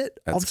I've been doing it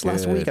all this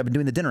last week. I've been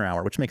doing the dinner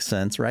hour, which makes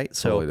sense, right?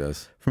 So totally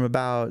does. From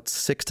about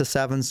 6 to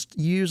 7,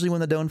 usually when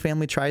the Doan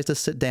family tries to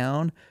sit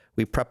down,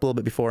 we prep a little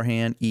bit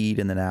beforehand, eat,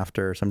 and then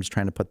after. So I'm just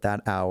trying to put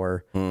that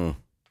hour,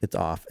 it's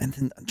off. And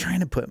then I'm trying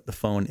to put the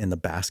phone in the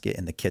basket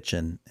in the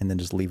kitchen and then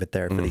just leave it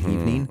there for the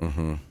evening.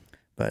 Mm-hmm.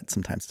 But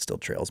sometimes it still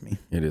trails me.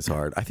 It is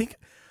hard. I think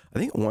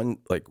one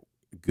like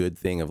good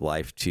thing of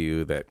life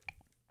too that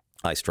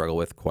I struggle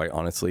with, quite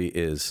honestly,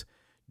 is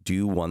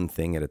do one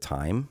thing at a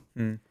time.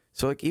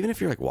 So like, even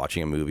if you're like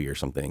watching a movie or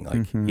something,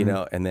 like,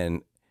 and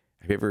then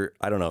have you ever,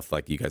 I don't know if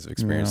like you guys have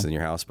experienced it in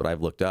your house, but I've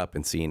looked up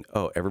and seen,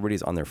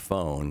 everybody's on their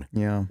phone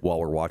while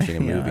we're watching a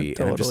movie. Totally.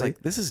 And I'm just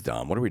like, this is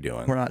dumb. What are we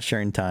doing? We're not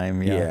sharing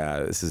time. Yeah,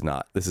 this is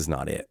not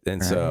it.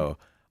 And so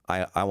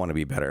I want to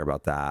be better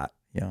about that.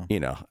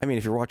 Yeah. I mean,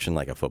 if you're watching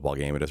like a football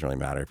game, it doesn't really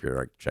matter if you're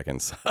like checking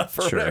stuff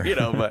or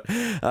whatever,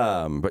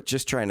 but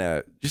just trying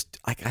to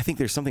I think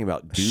there's something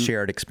about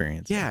shared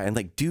experience. Yeah. And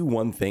like do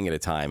one thing at a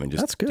time and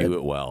just do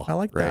it well. I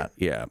like that.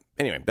 Yeah.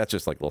 Anyway, that's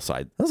just like a little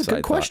side. That's a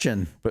good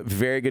question, but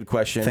very good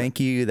question. Thank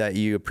you that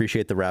you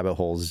appreciate the rabbit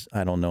holes.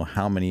 I don't know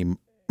how many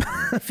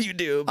if you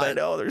do, but I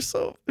know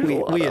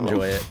we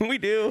enjoy it. We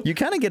do. You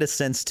kind of get a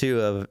sense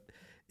too of,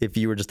 if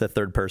you were just a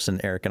third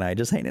person, Eric and I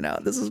just hanging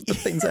out, this is the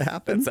things that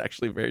happen. That's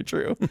actually very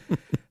true.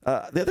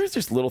 There's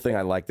just little thing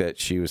I like that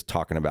she was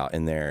talking about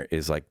in there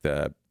is like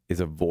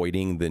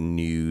avoiding the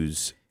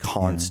news,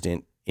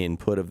 constant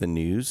input of the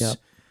news. Yep.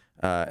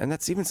 And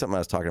that's even something I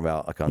was talking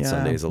about like on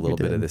Sundays, a little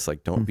bit of this,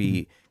 like don't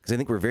be, because I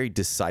think we're very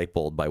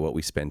discipled by what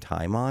we spend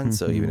time on.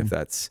 So even if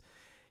that's,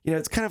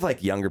 it's kind of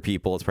like younger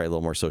people, it's probably a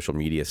little more social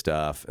media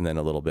stuff. And then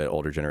a little bit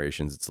older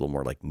generations, it's a little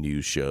more like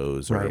news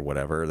shows or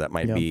whatever that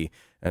might be.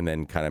 And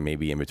then kind of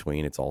maybe in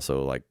between, it's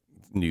also like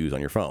news on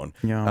your phone.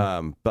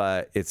 Yeah.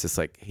 But it's just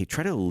like, hey,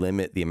 try to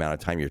limit the amount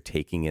of time you're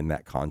taking in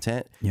that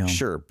content. Yeah.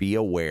 Sure, be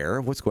aware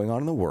of what's going on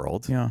in the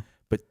world. Yeah.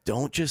 But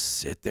don't just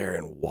sit there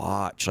and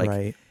watch.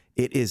 Like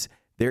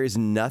there is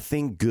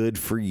nothing good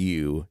for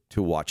you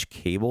to watch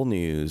cable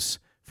news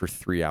for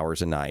 3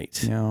 hours a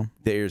night. Yeah.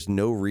 There's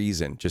no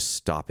reason. Just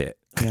stop it.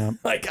 Yeah.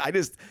 Like I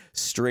just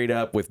straight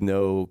up with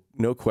no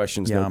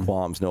questions, no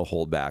qualms, no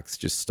holdbacks,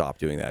 just stop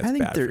doing that. It's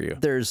bad for you.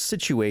 There's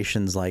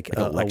situations like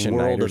a election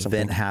world night or something.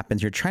 event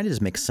happens. You're trying to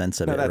just make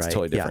sense of it, that's right?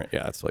 totally different.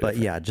 Yeah, that's totally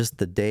different. But just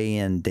the day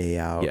in, day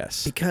out.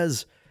 Yes.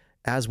 Because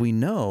as we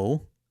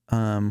know,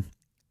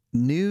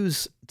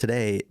 news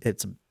today,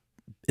 it's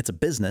a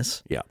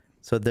business. Yeah.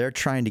 So they're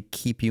trying to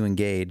keep you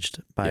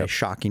engaged by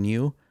shocking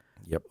you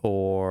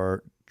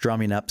or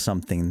drumming up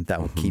something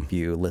that will keep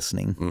you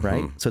listening,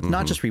 right? So it's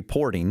not just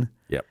reporting,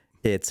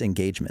 it's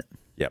engagement.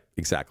 Yep,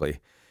 exactly.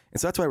 And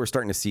so that's why we're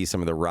starting to see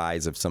some of the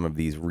rise of some of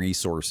these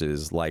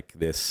resources like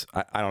this.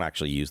 I don't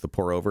actually use the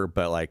Pour Over,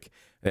 but like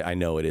I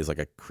know it is like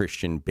a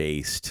Christian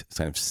based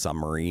kind of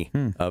summary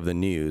of the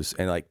news.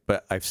 And like,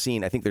 but I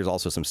think there's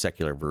also some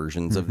secular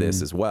versions of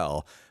this as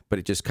well, but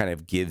it just kind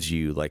of gives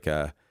you like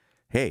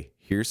hey,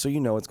 here's so you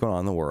know what's going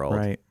on in the world.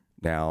 Right.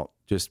 Now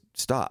just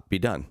stop, be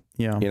done.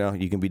 Yeah. You know,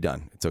 you can be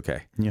done. It's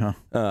okay. Yeah.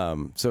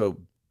 So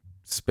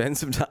spend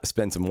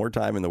some more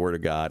time in the Word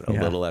of God, a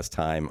little less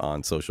time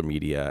on social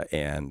media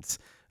and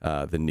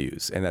the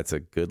news. And that's a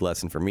good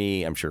lesson for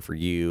me. I'm sure for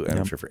you, and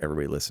I'm sure for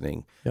everybody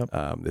listening.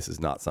 This is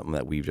not something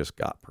that we've just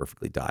got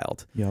perfectly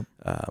dialed.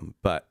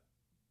 But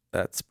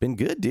that's been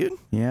good, dude.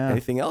 Yeah.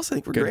 Anything else? I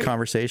think we're good great.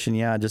 Conversation.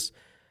 Yeah.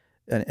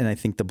 And I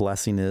think the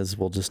blessing is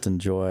we'll just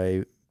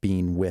enjoy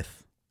being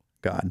with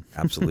God.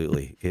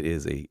 Absolutely. It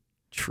is a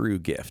true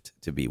gift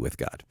to be with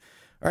God.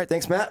 All right.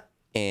 Thanks, Matt.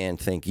 And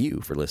thank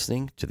you for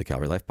listening to the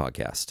Calvary Life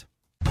Podcast.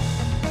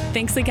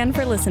 Thanks again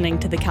for listening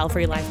to the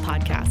Calvary Life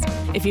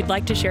Podcast. If you'd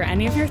like to share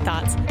any of your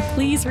thoughts,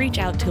 please reach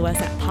out to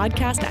us at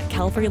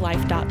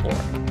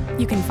podcast@calvarylife.org.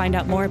 You can find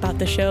out more about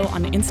the show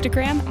on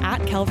Instagram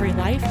 @Calvary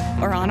Life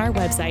or on our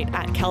website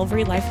at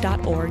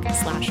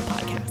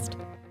calvarylife.org/podcast.